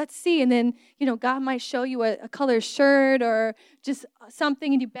and we're like, let's see, and then, God might show you a color shirt or just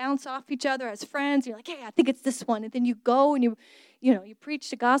something, and you bounce off each other as friends. You're like, hey, I think it's this one, and then you go and you preach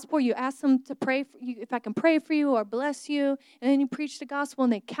the gospel. You ask them to pray for you, if I can pray for you or bless you, and then you preach the gospel,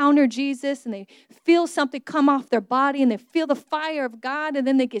 and they counter Jesus, and they feel something come off their body, and they feel the fire of God, and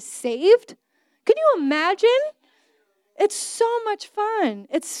then they get saved. Can you imagine? It's so much fun.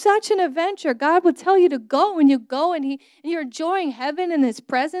 It's such an adventure. God will tell you to go, and you go, and you're enjoying heaven and his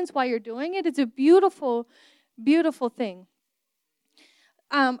presence while you're doing it. It's a beautiful, beautiful thing.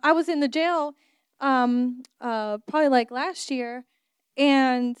 I was in the jail probably like last year,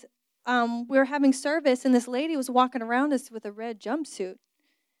 and we were having service, and this lady was walking around us with a red jumpsuit.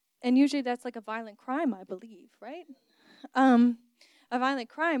 And usually that's like a violent crime, I believe, right? A violent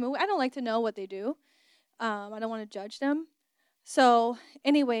crime. I don't like to know what they do. I don't want to judge them. So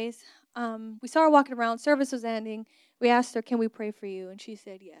anyways, we saw her walking around. Service was ending. We asked her, can we pray for you? And she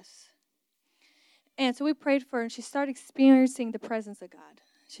said yes. And so we prayed for her, and she started experiencing the presence of God.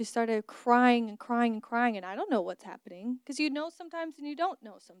 She started crying and crying and crying, and I don't know what's happening, because you know sometimes and you don't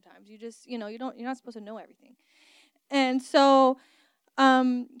know sometimes. You just, you're not supposed to know everything. And so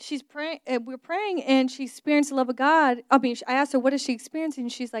she's praying, we're praying, and she experienced the love of God. I asked her, what is she experiencing?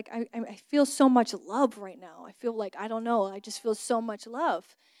 And she's like, I feel so much love right now. I feel like, I don't know, I just feel so much love.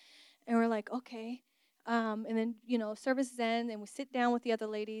 And we're like, okay. And then, services end, and we sit down with the other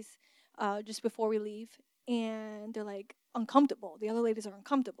ladies just before we leave, and they're like uncomfortable. The other ladies are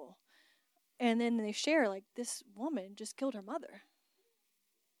uncomfortable. And then they share, like, this woman just killed her mother.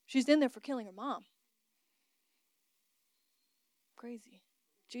 She's in there for killing her mom. Crazy.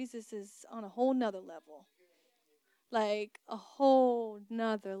 Jesus is on a whole nother level. Like a whole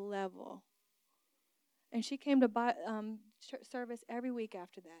nother level. And she came to service every week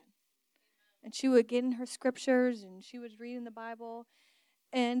after that. And she would get in her scriptures, and she was reading the Bible.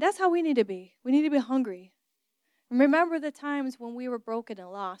 And that's how we need to be. We need to be hungry. Remember the times when we were broken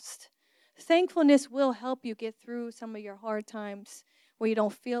and lost. Thankfulness will help you get through some of your hard times where you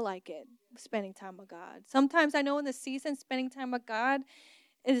don't feel like it, spending time with God. Sometimes I know in the season, spending time with God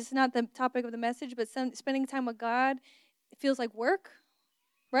is not the topic of the message, but spending time with God, it feels like work,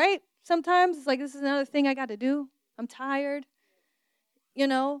 right? Sometimes it's like, this is another thing I got to do. I'm tired,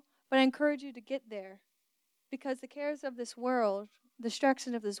 but I encourage you to get there because the cares of this world, the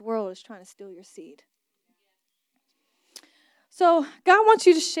distraction of this world is trying to steal your seed. So God wants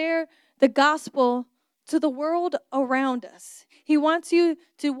you to share the gospel to the world around us. He wants you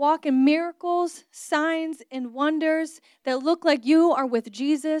to walk in miracles, signs, and wonders that look like you are with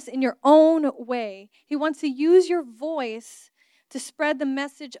Jesus in your own way. He wants to use your voice to spread the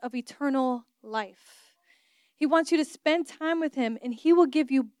message of eternal life. He wants you to spend time with him, and he will give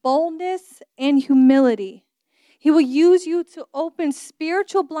you boldness and humility. He will use you to open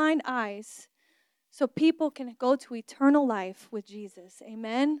spiritual blind eyes so people can go to eternal life with Jesus.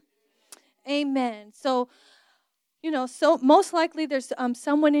 Amen? Amen. So, so most likely there's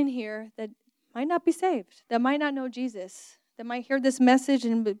someone in here that might not be saved, that might not know Jesus, that might hear this message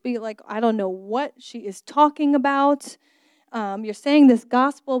and be like, I don't know what she is talking about. You're saying this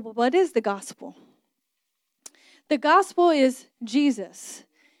gospel, but what is the gospel? The gospel is Jesus.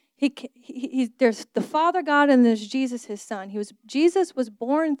 There's the Father God and there's Jesus, his son. Jesus was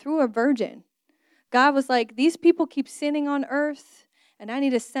born through a virgin. God was like, these people keep sinning on earth, and I need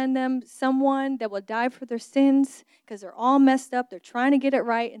to send them someone that will die for their sins because they're all messed up. They're trying to get it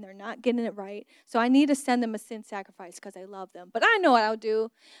right, and they're not getting it right. So I need to send them a sin sacrifice because I love them. But I know what I'll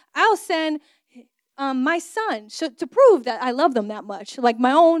do. I'll send my son to prove that I love them that much, like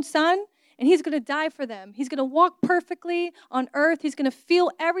my own son, and he's going to die for them. He's going to walk perfectly on earth. He's going to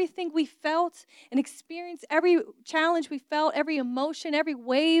feel everything we felt and experience every challenge we felt, every emotion, every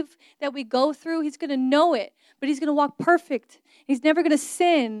wave that we go through. He's going to know it, but he's going to walk perfect. He's never going to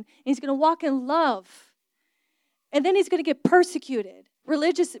sin. He's going to walk in love. And then he's going to get persecuted.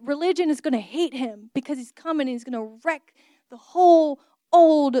 Religion is going to hate him because he's coming and he's going to wreck the whole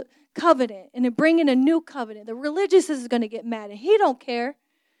old covenant and then bring in a new covenant. The religious is going to get mad, and he don't care.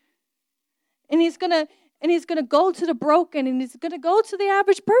 And he's gonna go to the broken, and he's gonna go to the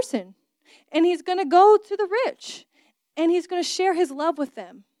average person, and he's gonna go to the rich, and he's gonna share his love with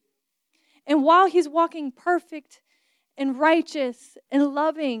them. And while he's walking perfect and righteous and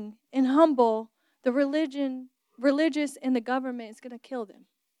loving and humble, the religious and the government is gonna kill them.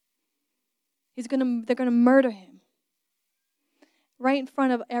 They're gonna murder him right in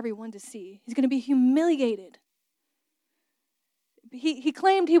front of everyone to see. He's gonna be humiliated. He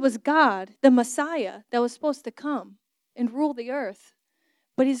claimed he was God, the Messiah that was supposed to come and rule the earth.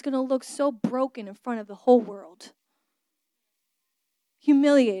 But he's going to look so broken in front of the whole world.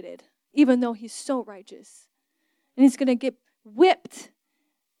 Humiliated, even though he's so righteous. And he's going to get whipped.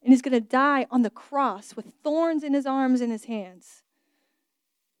 And he's going to die on the cross with thorns in his arms and his hands.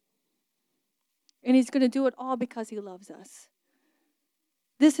 And he's going to do it all because he loves us.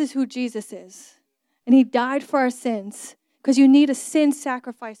 This is who Jesus is. And he died for our sins. Because you need a sin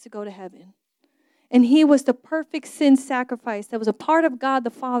sacrifice to go to heaven. And he was the perfect sin sacrifice that was a part of God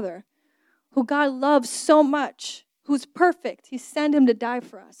the Father, who God loves so much, who's perfect. He sent him to die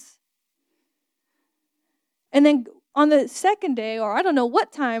for us. And then on the second day, or I don't know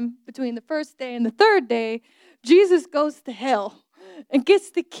what time between the first day and the third day, Jesus goes to hell and gets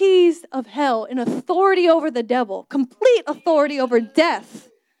the keys of hell and authority over the devil, complete authority over death.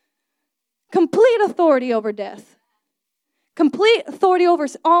 Complete authority over death. Complete authority over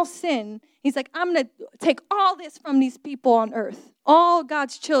all sin. He's like, I'm going to take all this from these people on earth, all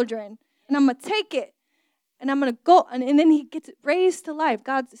God's children, and I'm going to take it, and I'm going to go, and then he gets raised to life.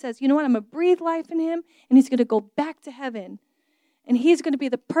 God says, you know what, I'm going to breathe life in him, and he's going to go back to heaven, and he's going to be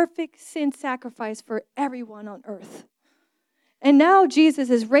the perfect sin sacrifice for everyone on earth. And now Jesus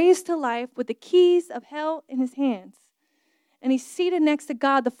is raised to life with the keys of hell in his hands, and he's seated next to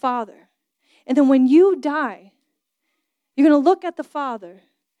God the Father. And then when you die, you're going to look at the Father,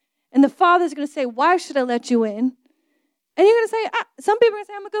 and the Father's going to say, why should I let you in? And you're going to say, some people are going to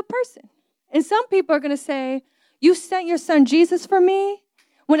say, I'm a good person. And some people are going to say, you sent your son Jesus for me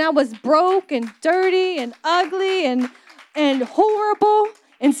when I was broke and dirty and ugly and horrible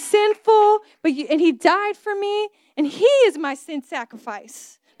and sinful, and he died for me, and he is my sin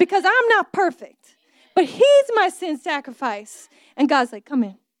sacrifice because I'm not perfect, but he's my sin sacrifice. And God's like, come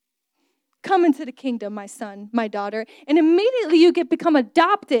in. Come into the kingdom, my son, my daughter. And immediately you become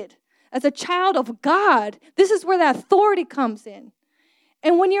adopted as a child of God. This is where that authority comes in.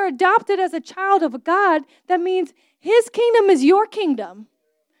 And when you're adopted as a child of God, that means his kingdom is your kingdom.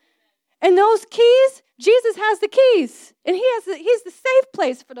 And those keys, Jesus has the keys. And he's the safe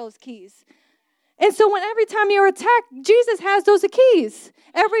place for those keys. And so every time you're attacked, Jesus has those keys.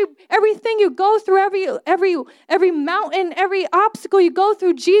 Everything you go through, every mountain, every obstacle you go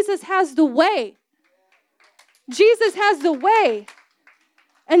through, Jesus has the way. Jesus has the way.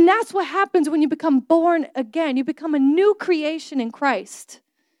 And that's what happens when you become born again. You become a new creation in Christ.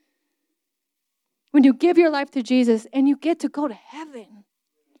 When you give your life to Jesus and you get to go to heaven.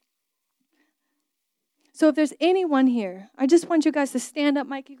 So if there's anyone here, I just want you guys to stand up.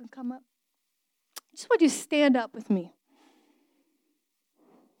 Mike, you can come up. I just want you to stand up with me.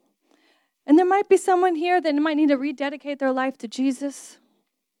 And there might be someone here that might need to rededicate their life to Jesus.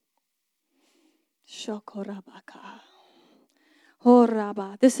 This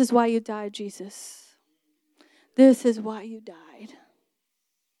is why you died, Jesus. This is why you died.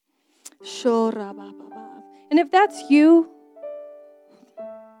 And if that's you,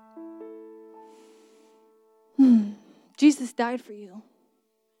 Jesus died for you.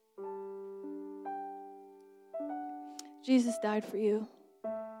 Jesus died for you.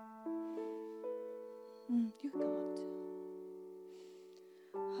 You can come up too.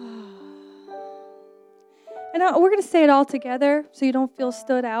 And we're going to say it all together so you don't feel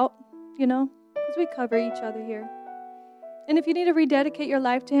stood out, because we cover each other here. And if you need to rededicate your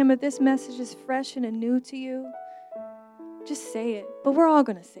life to Him, if this message is fresh and new to you, just say it. But we're all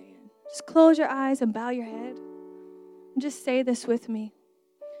going to say it. Just close your eyes and bow your head. And just say this with me.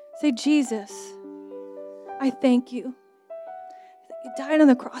 Say, Jesus, I thank you. You died on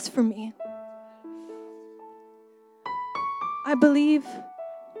the cross for me. I believe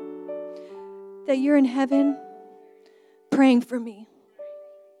that you're in heaven praying for me.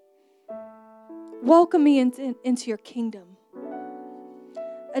 Welcome me into your kingdom.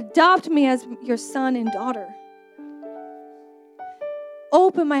 Adopt me as your son and daughter.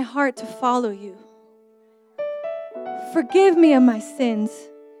 Open my heart to follow you. Forgive me of my sins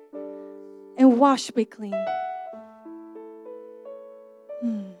and wash me clean.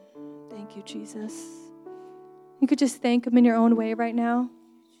 Thank you, Jesus. You could just thank Him in your own way right now.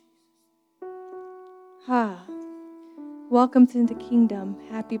 Welcome to the kingdom.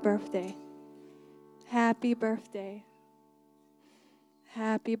 Happy birthday. Happy birthday.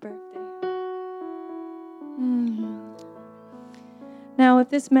 Happy birthday. Now, if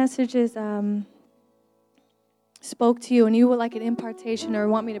this message is spoke to you and you would like an impartation or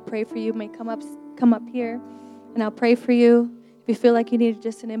want me to pray for you, you may come up here and I'll pray for you. If you feel like you need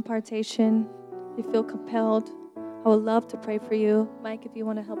just an impartation, if you feel compelled, I would love to pray for you. Mike, if you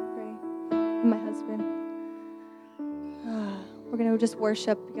want to help pray, and my husband. We're going to just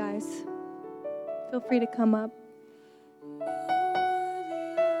worship, you guys. Feel free to come up.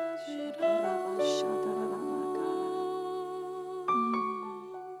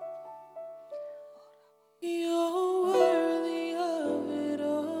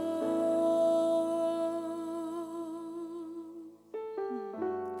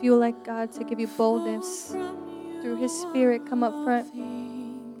 If you would like God to give you boldness through His Spirit, come up front.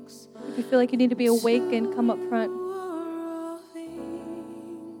 If you feel like you need to be awakened, come up front.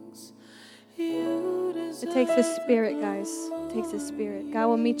 It takes His Spirit, guys. It takes His Spirit. God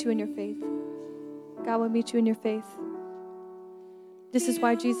will meet you in your faith. God will meet you in your faith. This is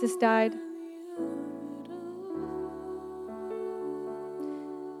why Jesus died.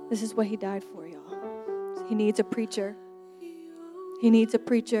 This is what He died for, y'all. He needs a preacher. He needs a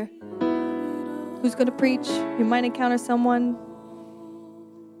preacher. Who's going to preach? You might encounter someone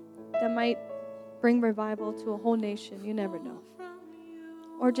that might bring revival to a whole nation. You never know.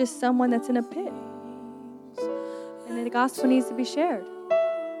 Or just someone that's in a pit. And the gospel needs to be shared.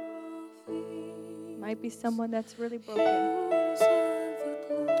 Might be someone that's really broken.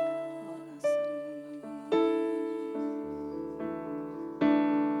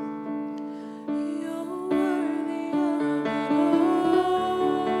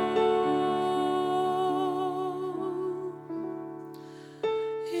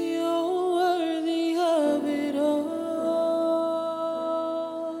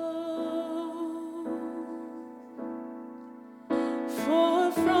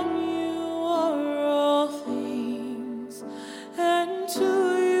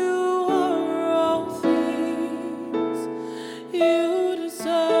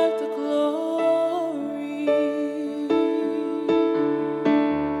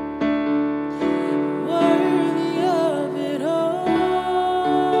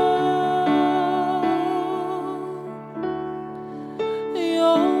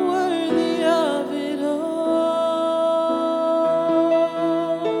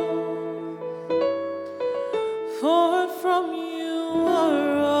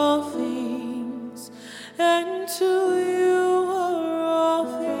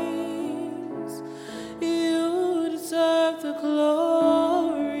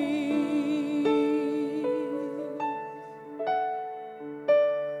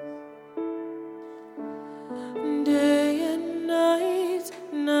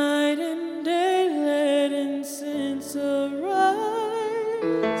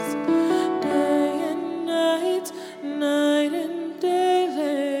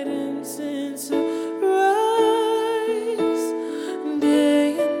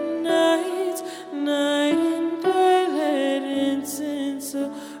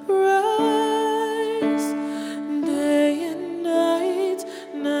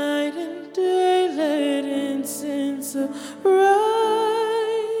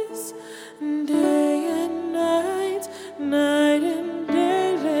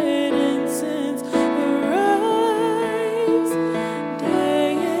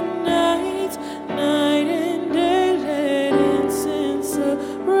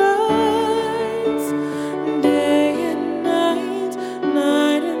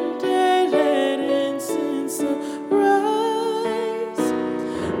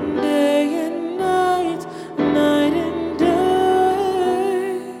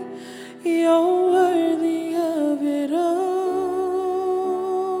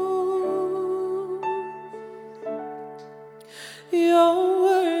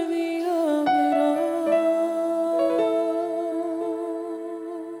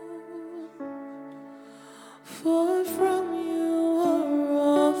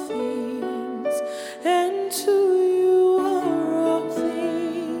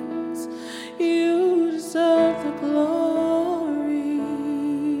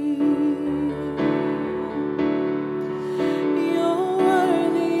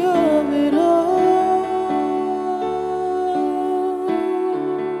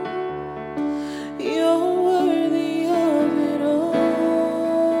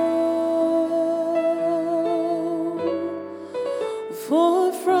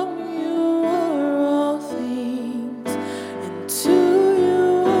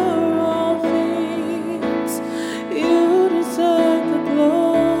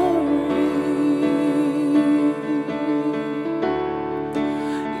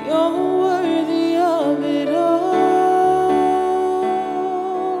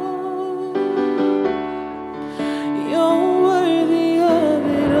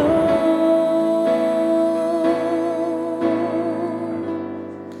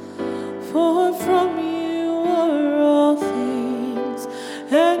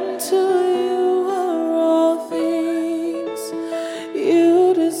 and to you are all things.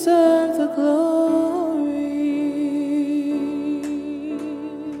 You deserve the glory.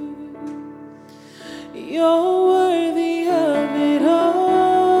 You're worthy of it all.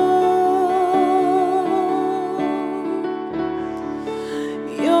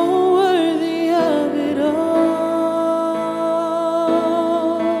 You're worthy of it all.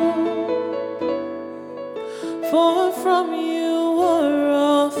 For from you are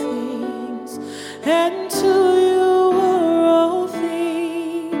all things, and to you are all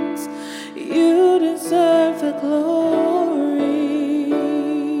things. You deserve the glory.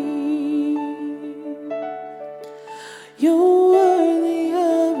 You're worthy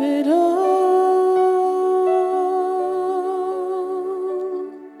of it all.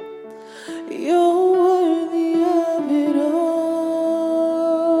 You're worthy of it all.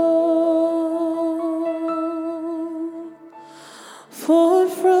 For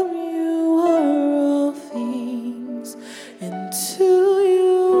from you are all things, and to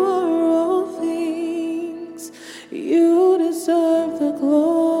you are all things. You deserve the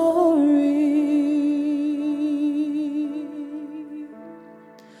glory.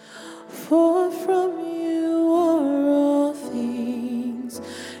 For from you are all things,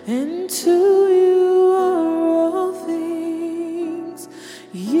 and to you are all things.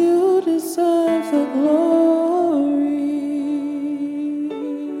 You deserve the glory.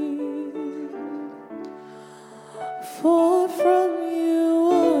 For from you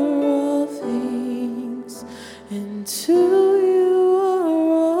are all things, and to you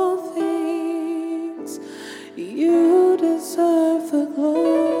are all things. You deserve the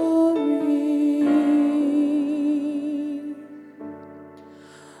glory.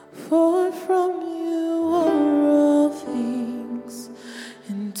 For from you are all things,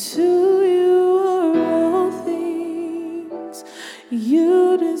 and to you are all things.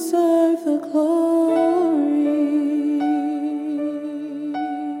 You deserve the glory.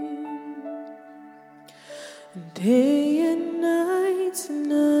 Day and night,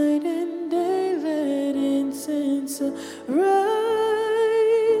 night and day, let incense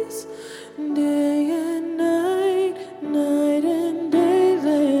arise. Day and night, night and day,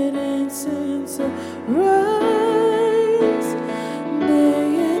 let incense arise.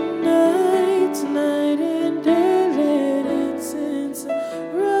 Day and night, night and day, let incense arise.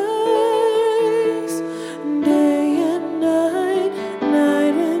 Day and night,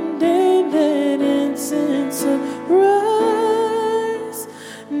 night and day, let incense arise.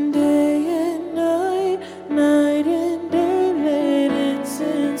 Day and night, night and day, let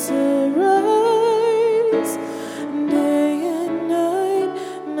incense arise. Day and night,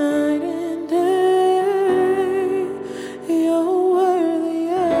 night and day. You're worthy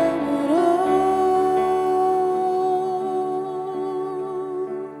of it all.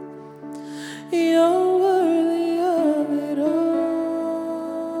 You're worthy of it all.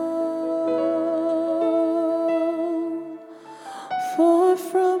 For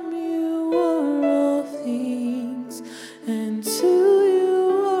from you are all things, and to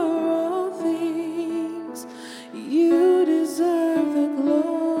you are all things. You deserve the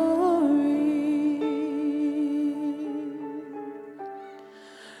glory.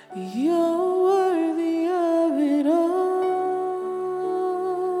 You're worthy of it all.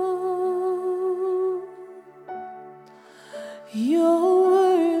 You're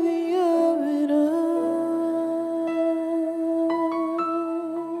worthy of it all.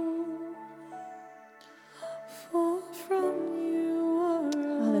 For from you are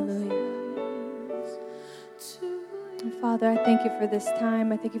all Hallelujah. things. To And Father, I thank you for this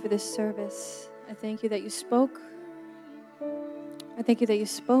time. I thank you for this service. I thank you that you spoke. I thank you that you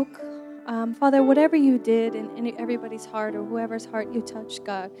spoke. Father, whatever you did in everybody's heart or whoever's heart you touched,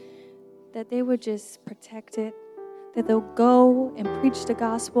 God, that they would just protect it, that they'll go and preach the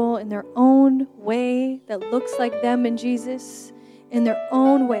gospel in their own way that looks like them and Jesus, in their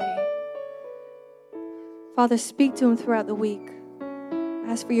own way. Father, speak to them throughout the week.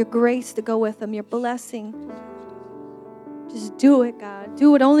 Ask for your grace to go with them, your blessing. Just do it, God.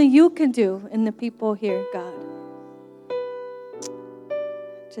 Do what only you can do in the people here, God.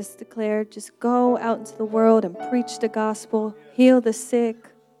 Just declare, just go out into the world and preach the gospel, heal the sick,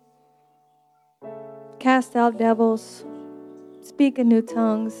 cast out devils, speak in new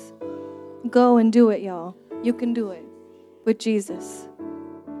tongues. Go and do it, y'all. You can do it with Jesus.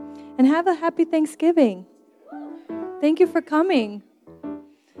 And have a happy Thanksgiving. Thank you for coming.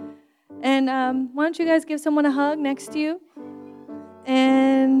 And why don't you guys give someone a hug next to you?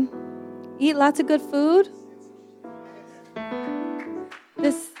 And eat lots of good food.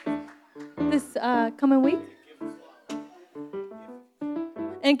 This coming week.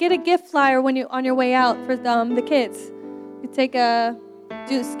 And get a gift flyer when you're on your way out for the kids.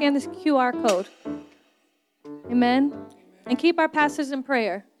 You scan this QR code. Amen. And keep our pastors in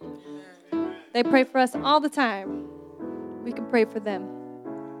prayer. They pray for us all the time. We can pray for them.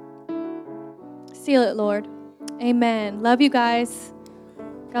 Seal it, Lord. Amen. Love you guys.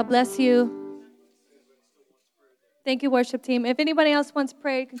 God bless you. Thank you, worship team. If anybody else wants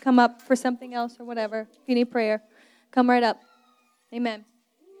prayer, you can come up for something else or whatever. If you need prayer, come right up. Amen.